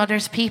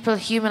 there's people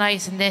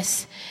humanising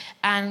this.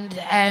 And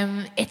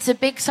it's a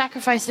big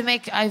sacrifice to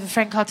make. I have a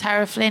friend called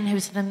Tara Flynn,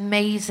 who's an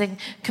amazing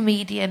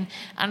comedian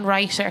and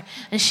writer,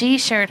 and she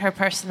shared her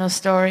personal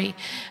story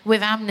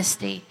with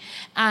Amnesty,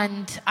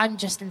 and I'm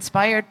just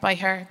inspired by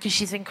her because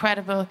she's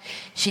incredible.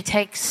 She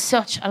takes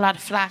such a lot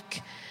of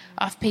flack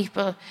off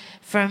people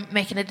from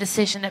making a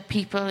decision that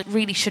people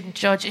really shouldn't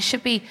judge. It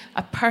should be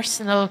a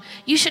personal...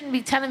 You shouldn't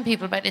be telling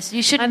people about this.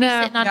 You shouldn't be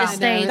sitting on the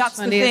stage that's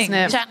the thing.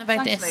 Chatting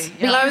about this.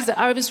 Well,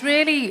 I was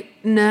really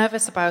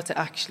nervous about it,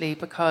 actually,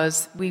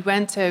 because we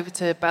went over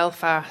to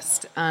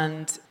Belfast,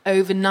 and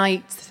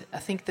overnight, I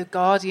think The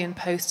Guardian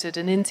posted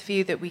an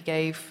interview that we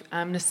gave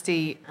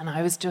Amnesty, and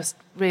I was just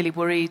really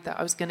worried that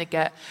I was going to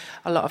get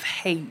a lot of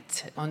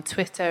hate on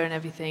Twitter and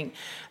everything.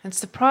 And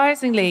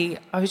surprisingly,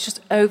 I was just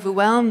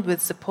overwhelmed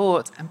with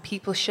support and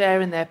people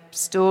sharing their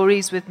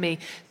stories with me.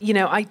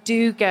 I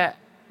do get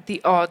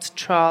the odd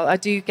troll. I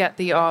do get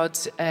the odd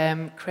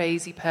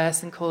crazy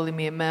person calling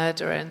me a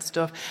murderer and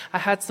stuff. I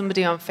had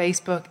somebody on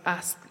Facebook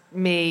ask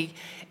me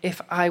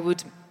if I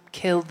would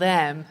kill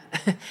them.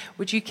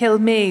 Would you kill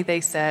me?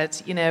 They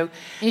said,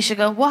 You should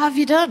go, what have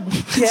you done?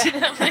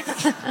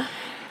 Yeah.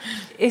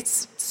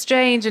 It's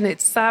strange and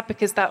it's sad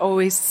because that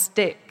always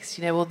sticks,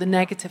 or the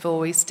negative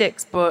always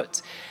sticks.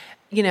 But,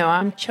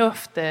 I'm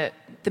chuffed that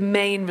the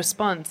main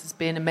response has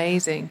been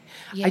amazing.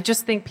 Yeah. I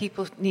just think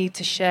people need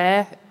to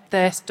share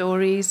their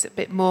stories a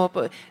bit more,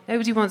 but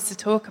nobody wants to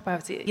talk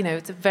about it.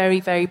 It's a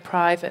very, very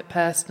private,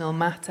 personal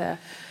matter.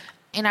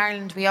 In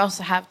Ireland, we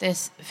also have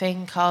this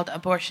thing called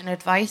abortion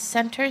advice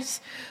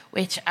centres,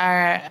 which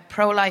are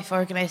pro-life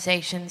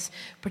organisations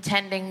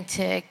pretending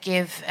to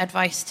give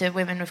advice to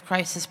women with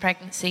crisis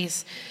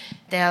pregnancies.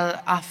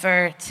 They'll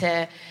offer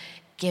to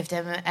give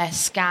them a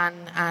scan,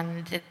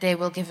 and they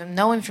will give them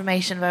no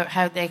information about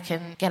how they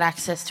can get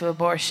access to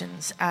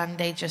abortions, and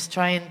they just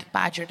try and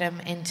badger them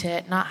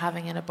into not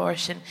having an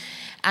abortion.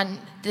 And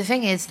the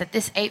thing is that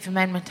this 8th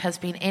Amendment has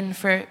been in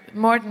for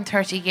more than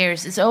 30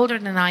 years. It's older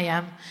than I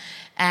am.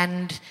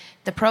 And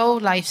the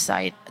pro-life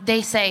side,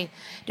 they say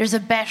there's a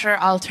better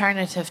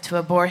alternative to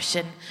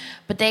abortion,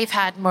 but they've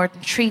had more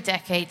than 3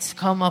 decades to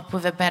come up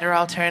with a better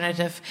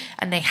alternative,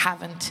 and they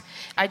haven't.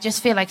 I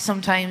just feel like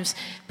sometimes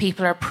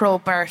people are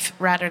pro-birth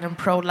rather than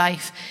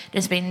pro-life.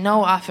 There's been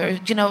no offer,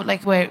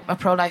 like where a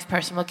pro-life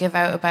person will give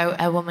out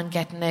about a woman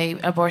getting an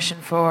abortion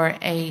for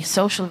a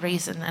social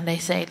reason, and they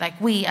say, like,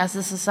 we as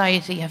a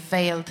society have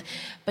failed.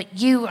 But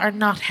you are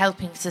not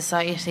helping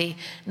society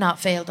not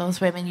fail those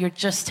women. You're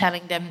just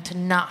telling them to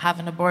not have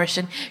an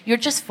abortion. You're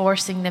just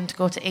forcing them to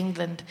go to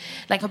England.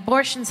 Like,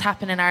 abortions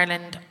happen in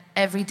Ireland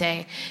every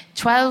day.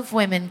 12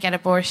 women get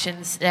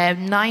abortions.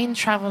 9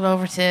 travel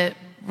over to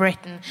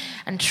Britain,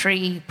 and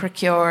 3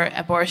 procure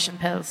abortion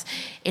pills.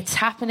 It's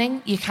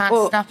happening. You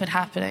can't stop it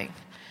happening.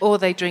 Or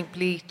they drink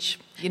bleach.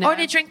 Or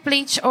they drink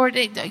bleach, or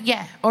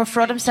or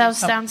throw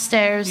themselves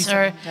downstairs,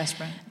 or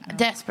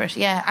desperate,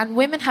 yeah. And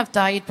women have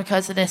died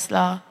because of this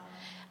law,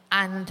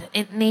 and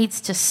it needs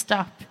to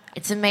stop.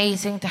 It's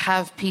amazing to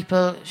have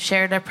people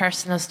share their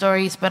personal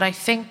stories, but I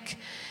think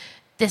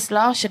this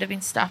law should have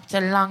been stopped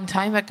a long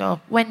time ago.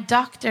 When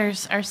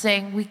doctors are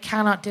saying we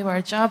cannot do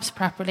our jobs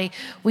properly,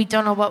 we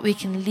don't know what we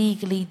can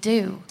legally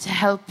do to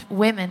help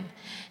women,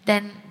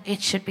 then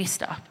it should be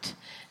stopped.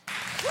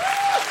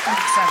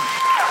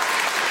 100%.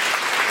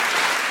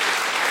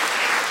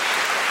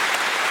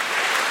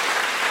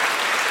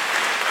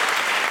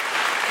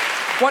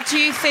 What do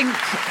you think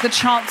the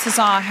chances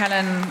are,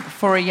 Helen,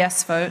 for a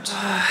yes vote?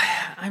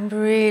 I'm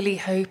really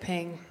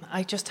hoping.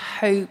 I just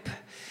hope.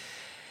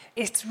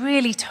 It's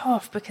really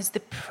tough because the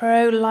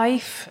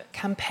pro-life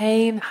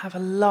campaign have a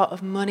lot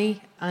of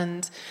money,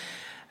 and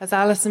as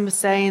Alison was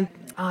saying,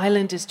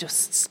 Ireland is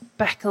just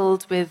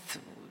speckled with,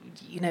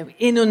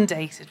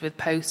 inundated with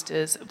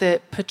posters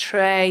that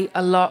portray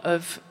a lot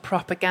of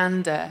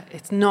propaganda.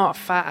 It's not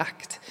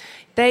fact.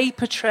 They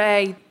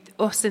portray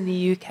us in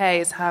the UK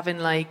as having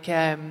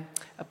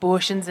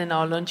abortions in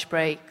our lunch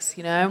breaks,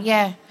 you know?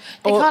 Yeah.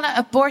 They call it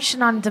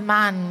abortion on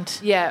demand.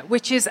 Yeah,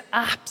 which is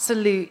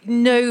absolute.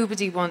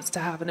 Nobody wants to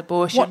have an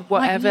abortion,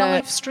 whatever. Like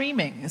live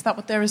streaming? Is that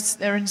what they're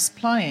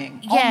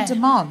implying? Yeah. On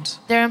demand?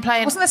 They're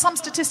implying... Wasn't there some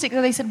statistic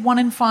that they said 1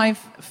 in 5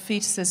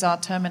 fetuses are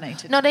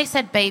terminated? No, they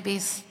said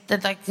babies.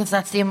 Because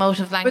that's the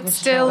emotive language but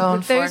still, they're going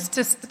those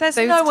for. There's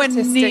those nowhere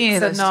near statistics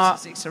those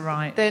statistics are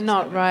right. They're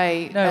not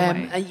right. No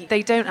way.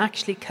 They don't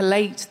actually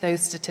collate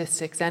those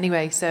statistics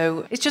anyway.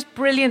 So it's just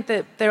brilliant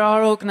that there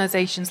are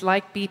organisations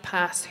like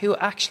BPAS who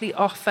actually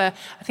offer.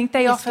 I think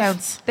they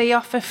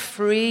offer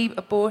free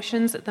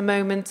abortions at the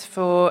moment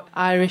for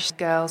Irish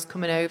girls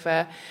coming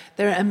over.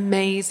 They're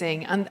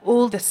amazing, and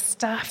all the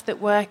staff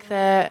that work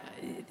there,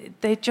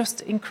 they're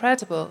just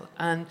incredible.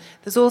 And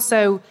there's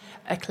also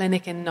a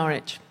clinic in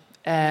Norwich.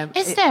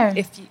 Is there?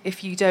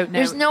 If you don't know,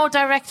 there's no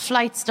direct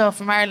flight stuff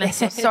from Ireland,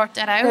 so sort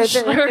that out.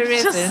 there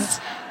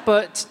isn't.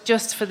 But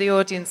just for the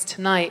audience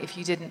tonight, if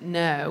you didn't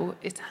know,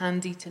 it's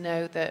handy to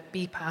know that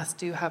BPAS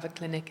do have a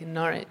clinic in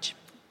Norwich.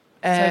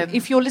 So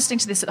if you're listening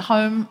to this at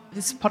home,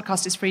 this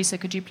podcast is free, so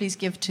could you please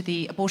give to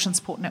the Abortion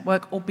Support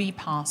Network or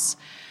BPAS?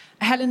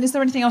 Helen, is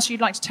there anything else you'd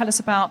like to tell us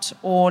about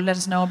or let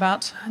us know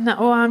about?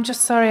 No, I'm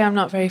just sorry I'm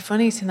not very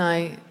funny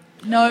tonight.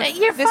 No,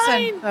 you're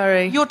fine.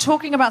 Sorry. You're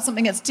talking about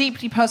something that's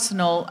deeply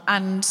personal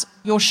and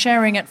you're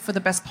sharing it for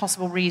the best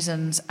possible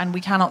reasons, and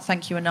we cannot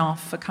thank you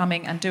enough for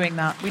coming and doing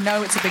that. We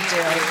know it's a big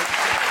deal.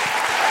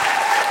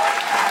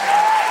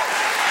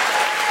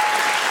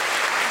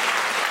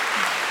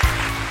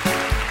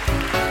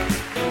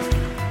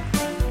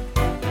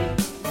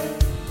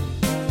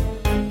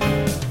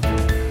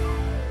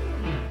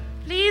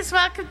 Please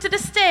welcome to the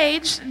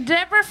stage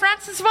Deborah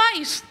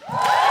Frances-White.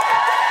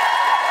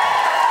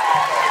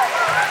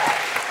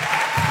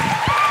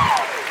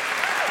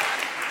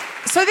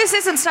 So this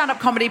isn't stand-up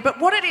comedy, but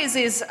what it is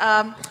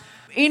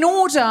in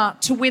order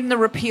to win the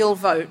repeal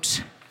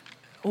vote,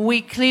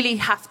 we clearly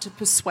have to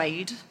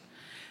persuade.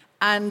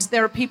 And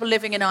there are people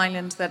living in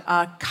Ireland that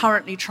are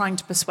currently trying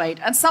to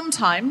persuade. And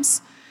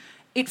sometimes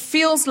it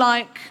feels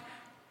like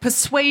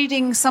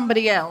persuading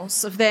somebody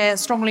else of their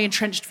strongly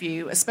entrenched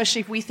view,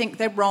 especially if we think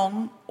they're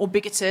wrong or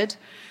bigoted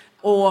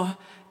or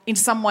in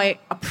some way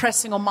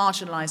oppressing or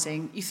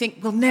marginalising. You think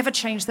we'll never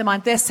change their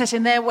mind. They're set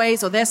in their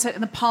ways, or they're set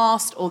in the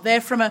past, or they're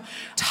from a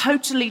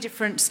totally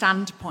different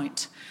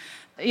standpoint.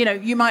 You know,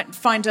 you might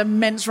find a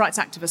men's rights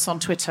activist on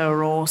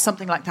Twitter or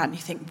something like that, and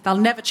you think they'll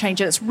never change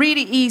it. It's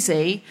really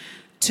easy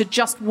to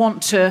just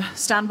want to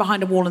stand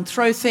behind a wall and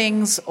throw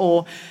things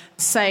or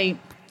say,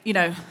 you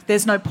know,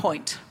 there's no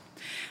point.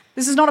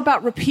 This is not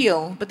about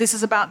repeal, but this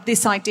is about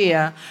this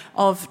idea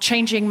of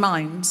changing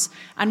minds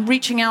and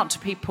reaching out to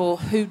people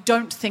who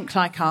don't think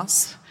like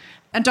us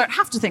and don't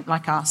have to think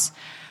like us.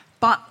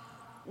 But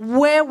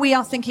where we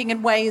are thinking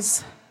in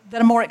ways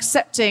that are more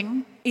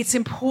accepting, it's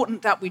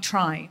important that we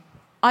try.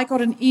 I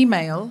got an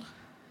email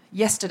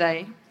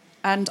yesterday,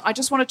 and I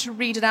just wanted to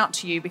read it out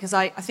to you because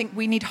I think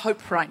we need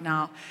hope right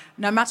now.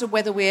 No matter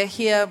whether we're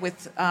here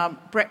with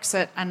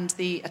Brexit and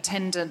the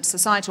attendant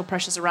societal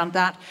pressures around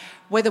that,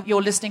 whether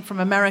you're listening from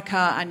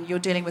America and you're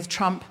dealing with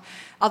Trump,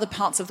 other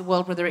parts of the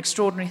world where there are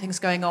extraordinary things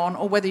going on,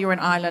 or whether you're in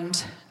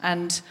Ireland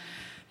and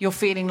you're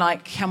feeling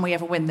like, can we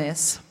ever win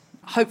this?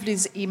 Hopefully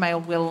this email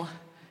will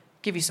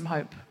give you some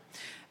hope.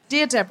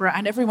 Dear Deborah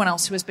and everyone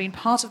else who has been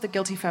part of the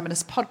Guilty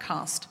Feminist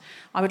podcast,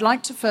 I would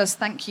like to first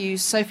thank you,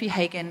 Sophie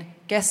Hagen,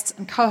 guests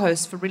and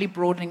co-hosts, for really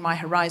broadening my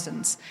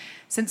horizons.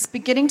 Since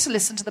beginning to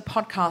listen to the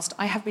podcast,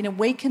 I have been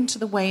awakened to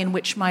the way in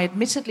which my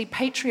admittedly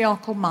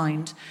patriarchal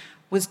mind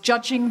was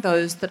judging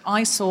those that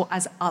I saw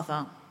as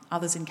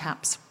others in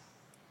caps.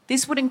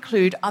 This would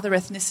include other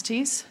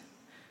ethnicities,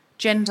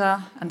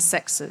 gender and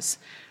sexes.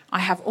 I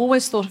have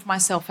always thought of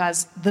myself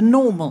as the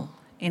normal,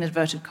 in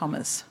inverted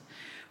commas,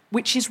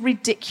 which is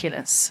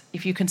ridiculous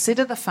if you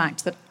consider the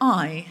fact that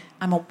I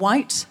am a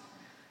white,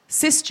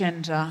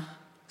 cisgender,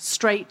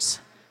 straight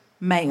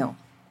male.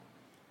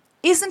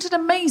 Isn't it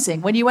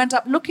amazing when you end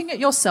up looking at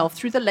yourself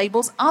through the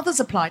labels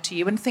others apply to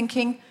you and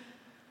thinking,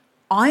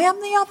 I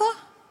am the other?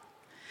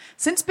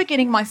 Since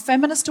beginning my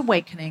feminist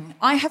awakening,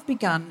 I have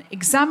begun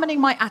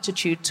examining my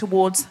attitude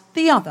towards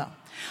the other.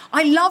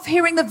 I love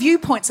hearing the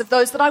viewpoints of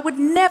those that I would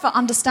never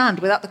understand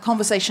without the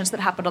conversations that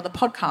happened on the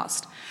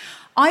podcast.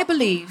 I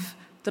believe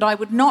that I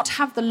would not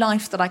have the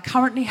life that I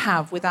currently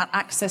have without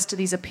access to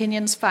these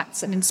opinions,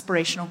 facts, and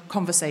inspirational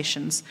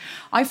conversations.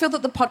 I feel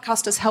that the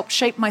podcast has helped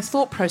shape my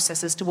thought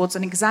processes towards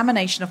an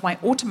examination of my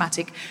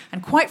automatic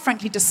and quite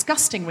frankly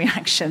disgusting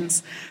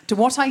reactions to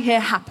what I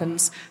hear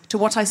happens, to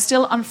what I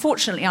still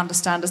unfortunately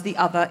understand as the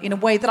other, in a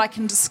way that I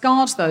can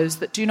discard those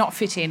that do not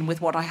fit in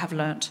with what I have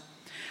learnt.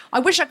 I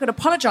wish I could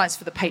apologise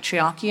for the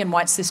patriarchy and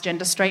white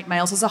cisgender straight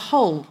males as a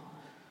whole,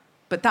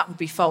 but that would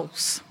be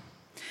false.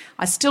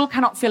 I still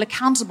cannot feel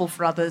accountable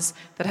for others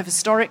that have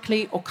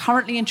historically or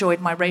currently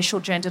enjoyed my racial,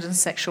 gendered and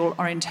sexual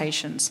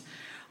orientations.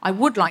 I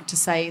would like to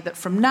say that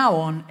from now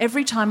on,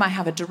 every time I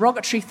have a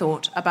derogatory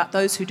thought about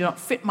those who do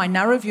not fit my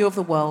narrow view of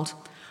the world,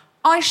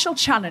 I shall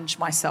challenge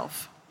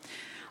myself.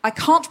 I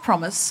can't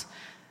promise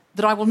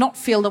that I will not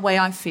feel the way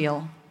I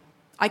feel.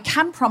 I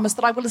can promise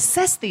that I will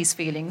assess these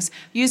feelings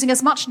using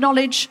as much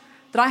knowledge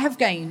that I have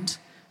gained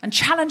and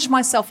challenge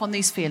myself on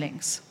these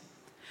feelings.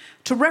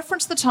 To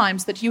reference the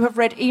times that you have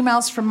read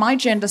emails from my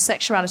gender,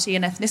 sexuality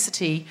and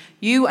ethnicity,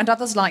 you and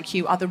others like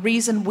you are the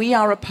reason we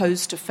are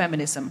opposed to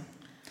feminism.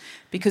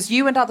 Because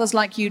you and others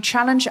like you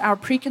challenge our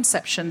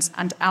preconceptions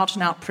and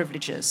out-and-out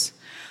privileges.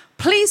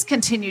 Please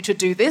continue to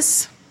do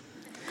this.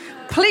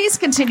 Please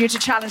continue to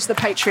challenge the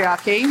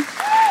patriarchy.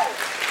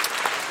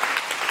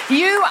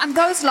 You and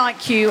those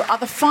like you are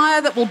the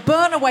fire that will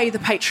burn away the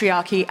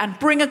patriarchy and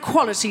bring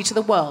equality to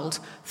the world.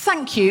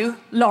 Thank you,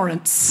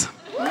 Lawrence.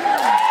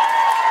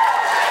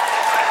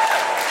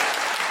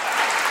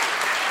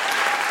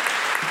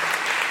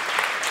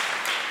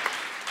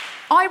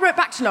 I wrote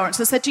back to Lawrence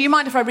and said, do you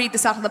mind if I read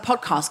this out on the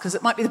podcast? Because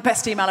it might be the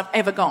best email I've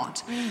ever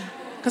got.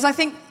 Because I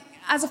think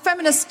as a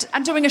feminist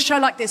and doing a show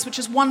like this, which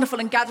is wonderful,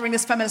 and gathering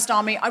this feminist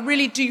army, I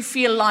really do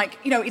feel like,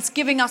 it's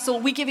giving us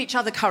all, we give each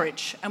other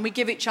courage and we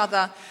give each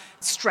other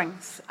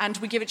strength and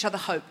we give each other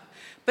hope.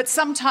 But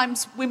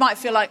sometimes we might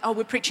feel like,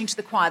 we're preaching to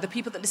the choir. The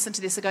people that listen to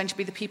this are going to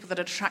be the people that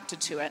are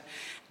attracted to it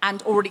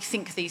and already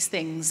think these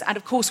things. And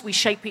of course, we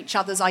shape each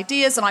other's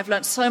ideas. And I've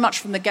learned so much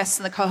from the guests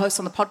and the co-hosts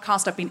on the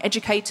podcast. I've been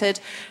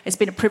educated. It's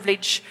been a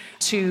privilege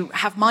to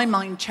have my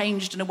mind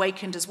changed and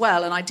awakened as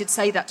well. And I did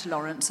say that to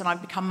Lawrence. And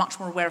I've become much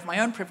more aware of my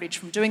own privilege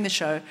from doing the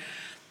show.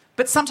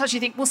 But sometimes you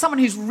think, well, someone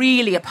who's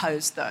really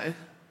opposed, though,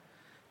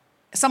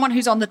 someone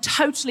who's on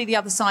totally the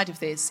other side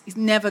of this is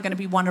never going to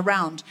be one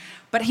around.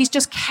 But he's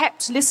just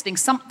kept listening.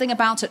 Something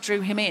about it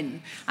drew him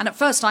in. And at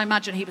first, I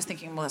imagine he was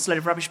thinking, well, that's a load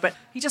of rubbish. But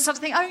he just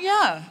started to think, oh,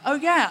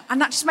 yeah. And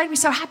that just made me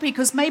so happy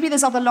because maybe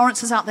there's other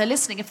Lawrences out there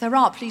listening. If there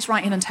are, please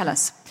write in and tell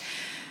us.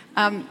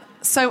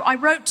 So I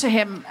wrote to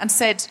him and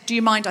said, do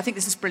you mind? I think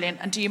this is brilliant.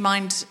 And do you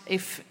mind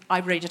if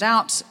I read it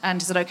out?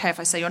 And is it okay if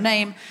I say your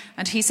name?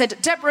 And he said,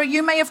 Deborah,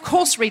 you may, of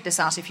course, read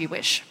this out if you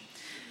wish.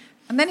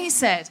 And then he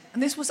said,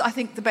 and this was, I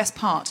think, the best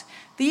part,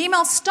 the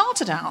email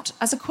started out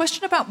as a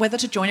question about whether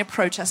to join a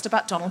protest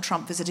about Donald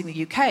Trump visiting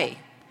the UK.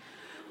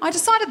 I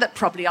decided that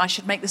probably I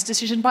should make this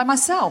decision by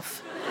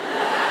myself.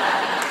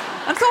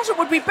 And thought it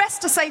would be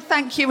best to say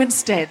thank you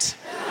instead.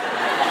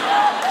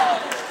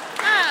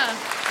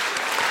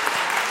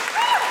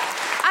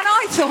 And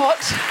I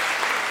thought,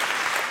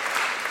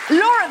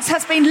 Lawrence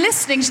has been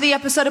listening to the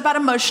episode about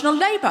emotional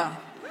labour.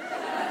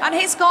 And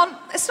he's gone,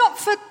 it's not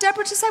for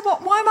Deborah to say,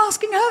 why am I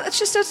asking her? It's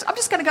just, I'm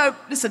just going to go,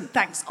 listen,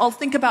 thanks, I'll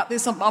think about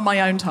this on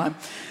my own time.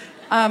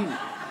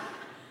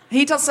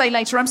 He does say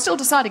later, I'm still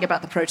deciding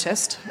about the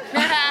protest.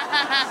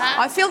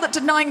 I feel that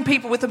denying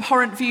people with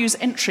abhorrent views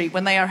entry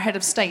when they are head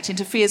of state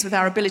interferes with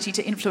our ability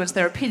to influence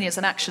their opinions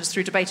and actions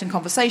through debate and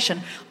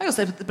conversation. I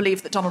also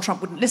believe that Donald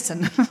Trump wouldn't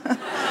listen.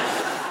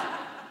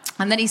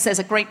 And then he says,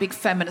 a great big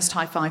feminist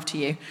high five to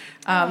you.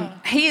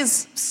 He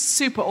is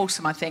super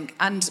awesome, I think,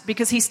 and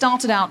because he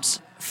started out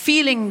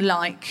feeling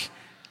like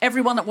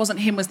everyone that wasn't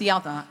him was the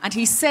other. And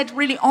he said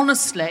really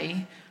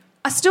honestly,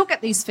 I still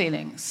get these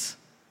feelings,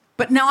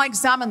 but now I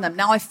examine them,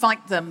 now I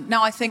fight them,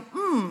 now I think,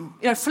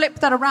 flip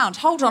that around.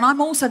 Hold on, I'm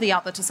also the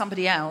other to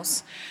somebody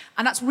else.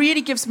 And that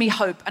really gives me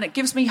hope, and it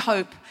gives me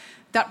hope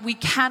that we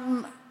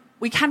can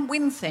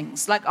win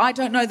things. Like, I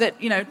don't know that,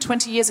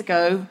 20 years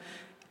ago,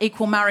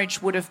 equal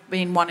marriage would have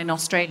been won in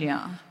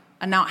Australia,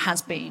 and now it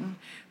has been,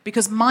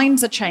 because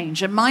minds are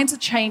changed, and minds are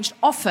changed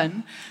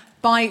often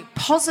by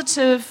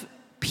positive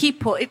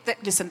people.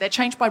 Listen, they're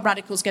changed by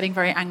radicals getting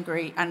very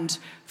angry and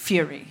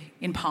fury,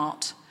 in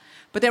part.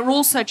 But they're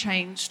also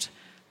changed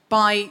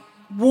by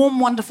warm,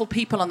 wonderful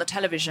people on the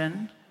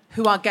television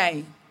who are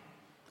gay.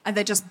 And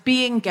they're just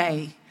being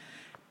gay.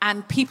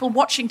 And people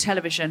watching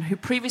television who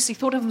previously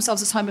thought of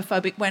themselves as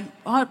homophobic went,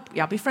 I'll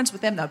be friends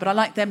with them, though, but I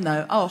like them,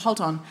 though. Oh,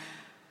 hold on.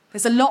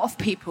 There's a lot of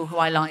people who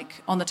I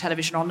like on the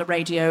television, on the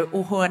radio,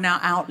 or who are now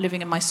out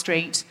living in my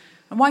street.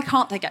 And why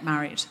can't they get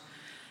married?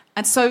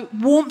 And so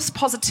warmth,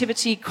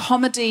 positivity,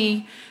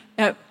 comedy,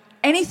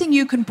 anything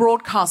you can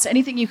broadcast,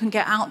 anything you can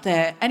get out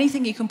there,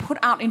 anything you can put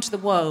out into the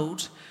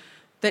world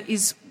that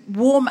is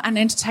warm and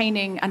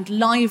entertaining and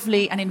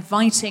lively and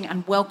inviting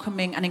and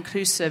welcoming and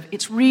inclusive,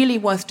 it's really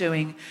worth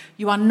doing.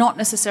 You are not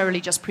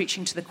necessarily just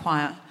preaching to the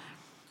choir.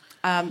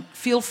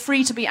 Feel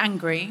free to be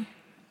angry,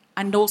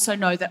 and also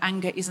know that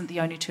anger isn't the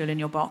only tool in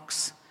your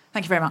box.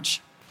 Thank you very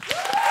much.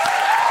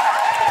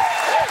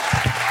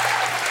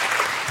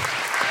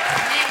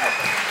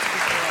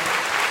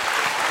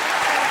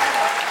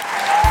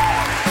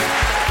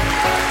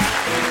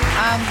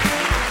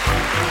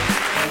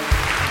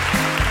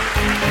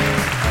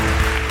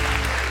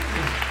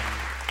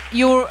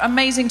 Your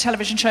amazing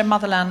television show,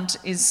 Motherland,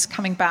 is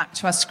coming back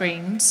to our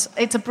screens.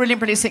 It's a brilliant,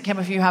 brilliant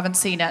sitcom if you haven't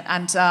seen it.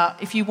 And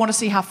if you want to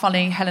see how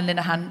funny Helen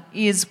Linehan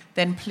is,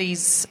 then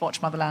please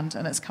watch Motherland,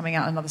 and it's coming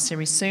out in another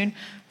series soon.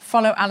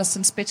 Follow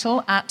Alison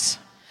Spittle at...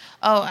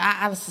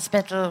 Alison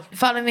Spittle.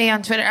 Follow me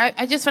on Twitter.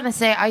 I just want to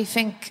say, I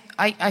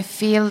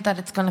feel that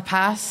it's going to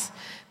pass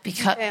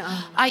because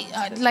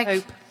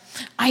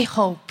I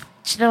hope.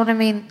 Do you know what I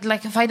mean?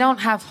 Like, if I don't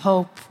have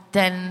hope,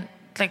 then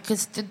like,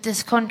 because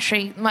this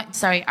country,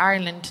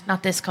 Ireland,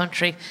 not this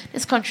country.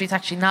 This country's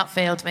actually not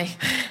failed me.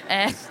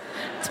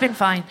 It's been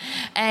fine.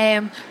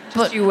 But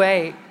just you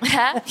wait.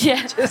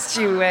 Yeah. Just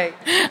you wait.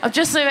 I'm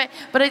just so,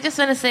 but I just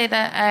want to say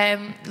that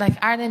like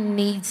Ireland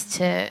needs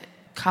to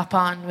cop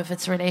on with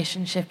its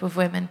relationship with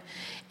women.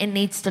 It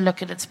needs to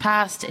look at its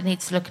past, it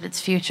needs to look at its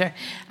future,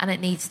 and it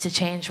needs to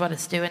change what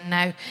it's doing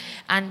now.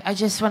 And I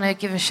just want to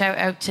give a shout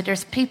out to,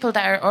 there's people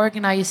that are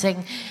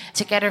organising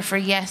Together for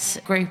Yes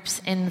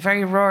groups in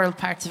very rural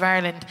parts of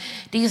Ireland.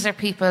 These are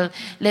people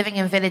living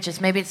in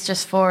villages, maybe it's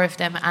just 4 of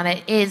them, and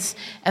it is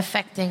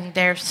affecting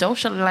their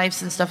social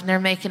lives and stuff, and they're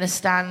making a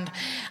stand.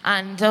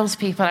 And those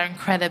people are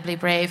incredibly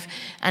brave.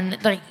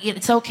 And like,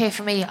 it's okay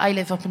for me, I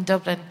live up in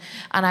Dublin,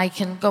 and I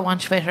can go on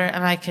Twitter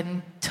and I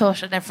can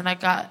touch and everything. I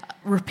got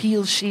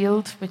Repeal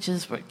Shield, which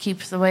is what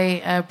keeps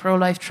away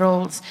pro-life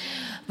trolls.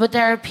 But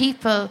there are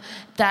people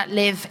that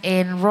live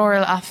in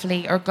rural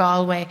Offaly or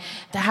Galway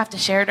that have to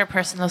share their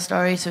personal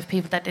stories with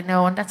people that they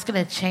know, and that's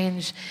going to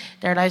change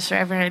their lives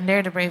forever. And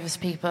they're the bravest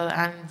people,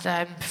 and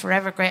I'm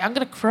forever great. I'm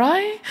going to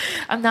cry.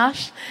 I'm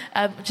not.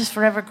 Just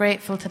forever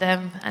grateful to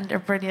them, and they're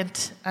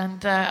brilliant.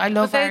 And I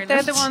love Ireland.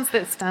 They're the ones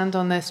that stand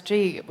on their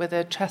street with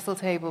a trestle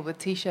table with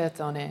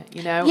T-shirts on it,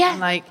 you know? Yeah. And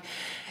like,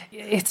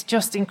 it's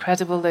just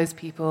incredible, those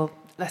people.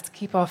 Let's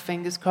keep our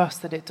fingers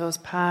crossed that it does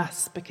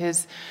pass,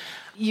 because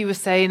you were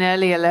saying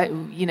earlier, like,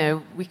 you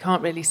know, we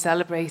can't really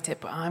celebrate it,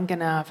 but I'm going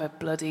to have a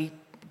bloody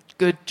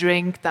good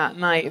drink that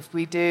night if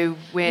we do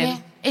win. Yeah.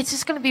 It's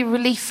just going to be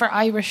relief for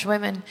Irish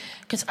women,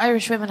 because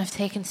Irish women have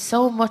taken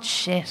so much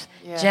shit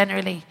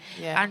generally,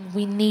 and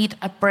we need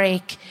a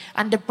break.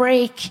 And the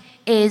break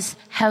is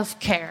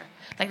healthcare.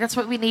 Like, that's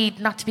what we need,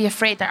 not to be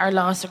afraid that our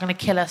laws are going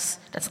to kill us.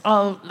 That's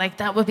all, like,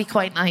 that would be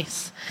quite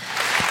nice.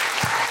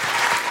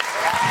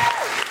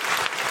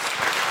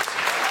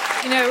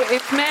 You know,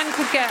 if men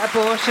could get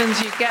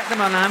abortions, you'd get them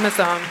on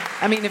Amazon.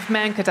 I mean, if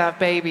men could have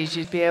babies,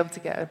 you'd be able to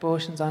get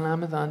abortions on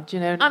Amazon. Do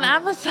you know? On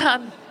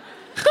Amazon?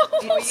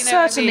 You know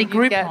Certainly, what I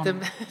mean? Groupon.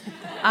 Them.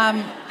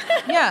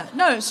 Yeah,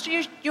 no,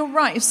 you're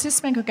right. If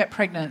cis men could get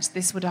pregnant,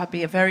 this would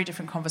be a very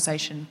different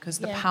conversation, because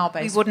the power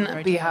base. We would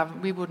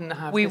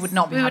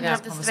not be having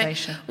this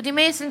conversation. But the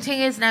amazing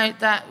thing is now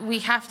that we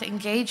have to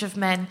engage with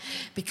men,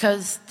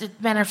 because the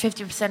men are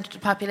 50% of the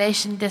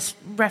population. This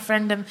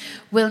referendum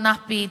will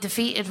not be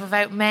defeated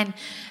without men.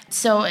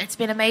 So it's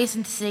been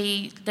amazing to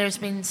see. There's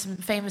been some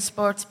famous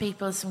sports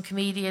people, some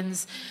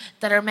comedians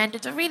that are men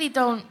that really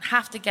don't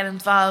have to get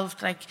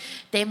involved. Like,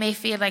 they may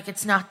feel like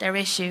it's not their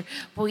issue,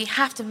 but we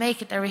have to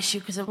make it their issue,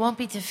 because it won't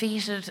be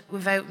defeated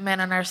without men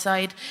on our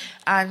side.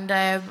 And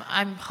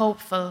I'm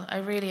hopeful. I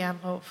really am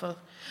hopeful.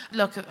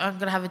 Look, I'm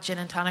going to have a gin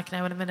and tonic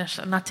now in a minute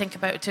and not think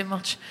about it too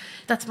much.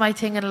 That's my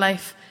thing in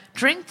life.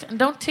 Drink and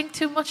don't think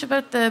too much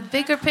about the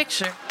bigger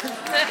picture.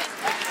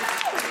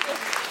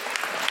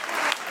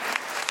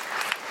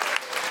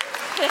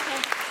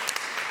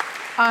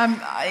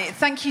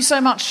 Thank you so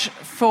much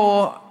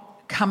for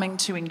coming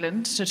to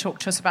England to talk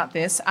to us about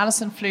this.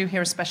 Alison flew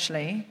here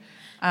especially,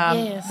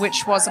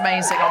 which was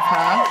amazing of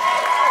her.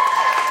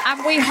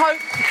 And we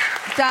hope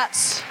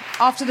that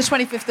after the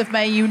 25th of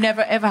May, you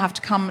never ever have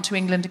to come to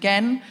England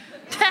again,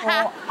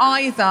 or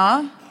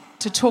either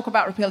to talk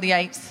about Repeal the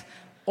 8th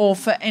or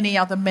for any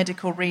other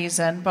medical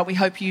reason. But we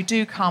hope you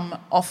do come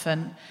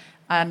often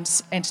and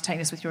entertain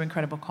us with your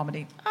incredible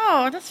comedy.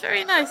 Oh, that's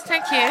very nice.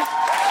 Thank you.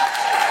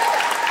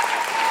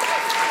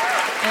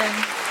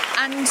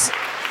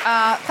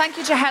 Thank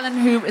you to Helen,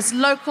 who is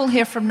local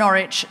here from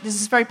Norwich. This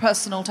is very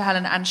personal to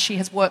Helen, and she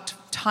has worked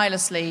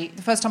tirelessly.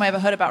 The first time I ever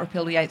heard about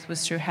Repeal the 8th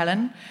was through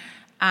Helen,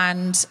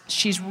 and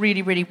she's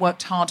really, really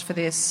worked hard for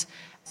this.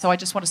 So I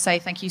just want to say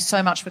thank you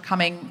so much for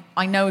coming.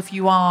 I know if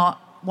you are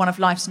one of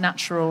life's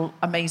natural,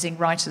 amazing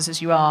writers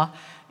as you are,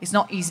 it's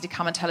not easy to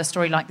come and tell a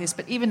story like this,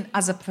 but even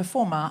as a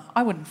performer,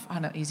 I wouldn't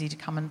find it easy to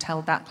come and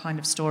tell that kind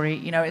of story.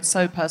 You know, it's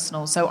so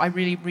personal. So I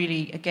really,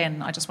 really,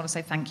 again, I just want to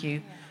say thank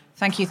you.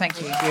 Thank you, thank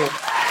you. Thank you.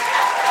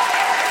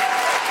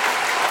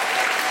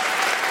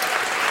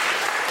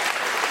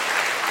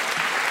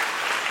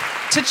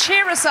 To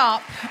cheer us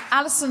up,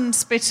 Alison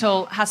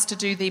Spittle has to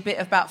do the bit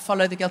about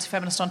follow the guilty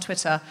feminist on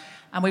Twitter,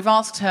 and we've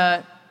asked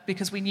her,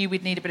 because we knew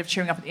we'd need a bit of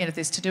cheering up at the end of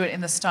this, to do it in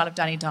the style of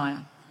Danny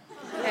Dyer.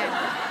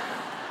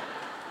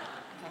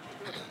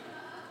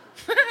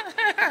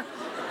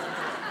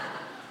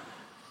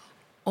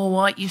 All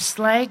right, you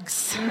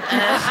slags.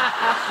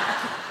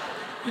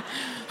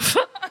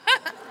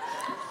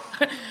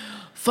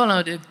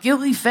 Follow the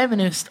Guilty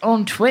Feminist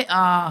on Twitter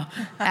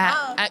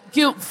at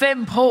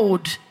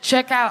GuiltFemPod.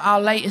 Check out our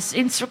latest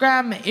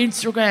Instagram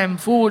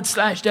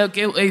 /The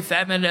Guilty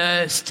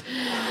Feminist.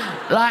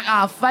 Like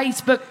our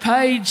Facebook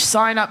page,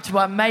 sign up to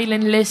our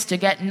mailing list to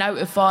get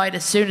notified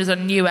as soon as a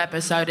new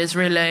episode is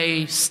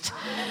released.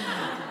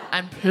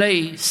 And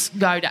please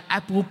go to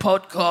Apple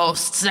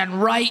Podcasts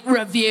and rate,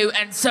 review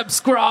and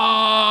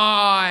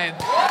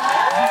subscribe.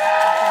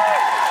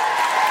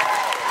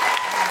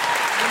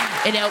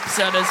 It helps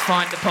others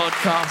find the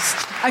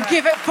podcast. And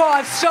give it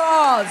 5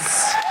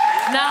 stars.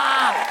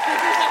 Nah.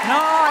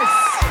 Nice.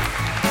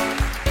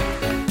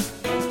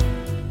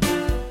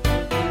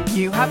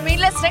 You have been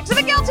listening to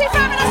The Guilty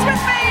Feminist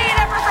with me,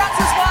 Deborah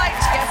Francis White,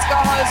 guest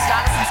co-host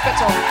Alison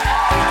Spittle,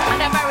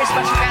 and our very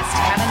special guest,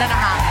 Helen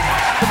Linehan.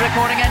 The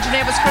recording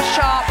engineer was Chris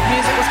Sharp,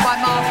 music was by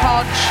Mark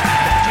Hodge,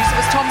 the producer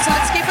was Tom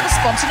Salinsky for The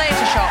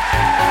Spontaneity Shop.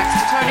 Thanks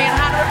to Tony and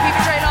Hannah at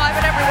PBJ Live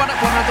and everyone at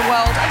Women of the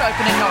World and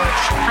Open in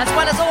Norwich, as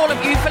well as all of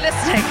you for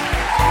listening.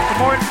 For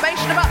more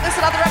information about this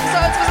and other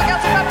episodes, visit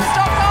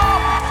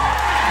guiltyfeminist.com.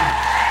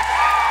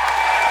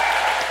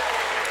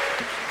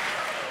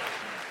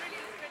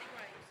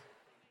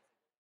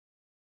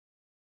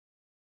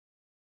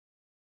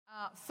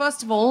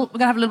 First of all, we're going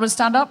to have a little bit of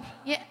stand-up.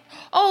 Yeah.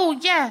 Oh,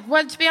 yeah.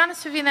 Well, to be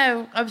honest with you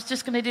now, I was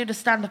just going to do the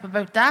stand-up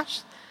about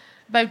that,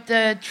 about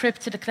the trip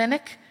to the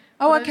clinic.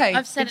 Oh, okay.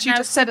 I've said but you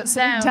just said it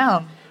sitting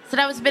down. So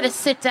that was a bit of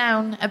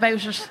sit-down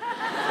about it.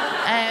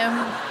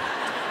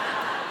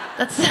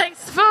 That's, I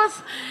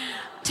suppose,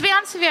 to be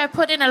honest with you, I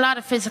put in a lot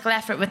of physical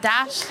effort with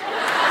that.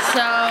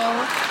 So,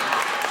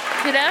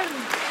 you know.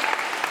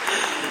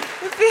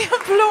 The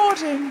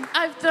applauding.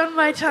 I've done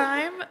my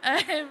time.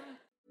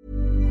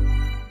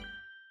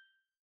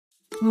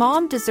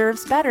 Mom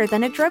deserves better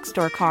than a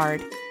drugstore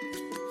card.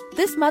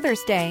 This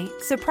Mother's Day,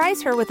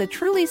 surprise her with a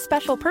truly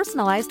special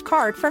personalized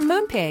card from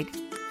Moonpig.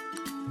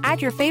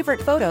 Add your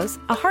favorite photos,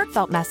 a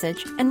heartfelt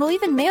message, and we'll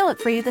even mail it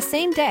for you the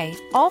same day,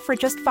 all for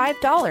just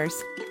 $5.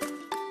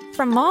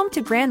 From mom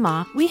to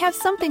grandma, we have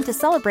something to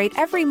celebrate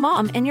every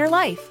mom in your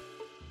life.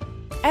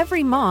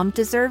 Every mom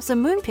deserves a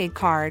Moonpig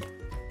card.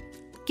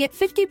 Get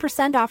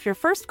 50% off your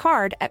first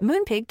card at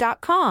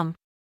moonpig.com.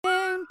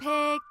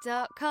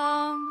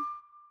 Moonpig.com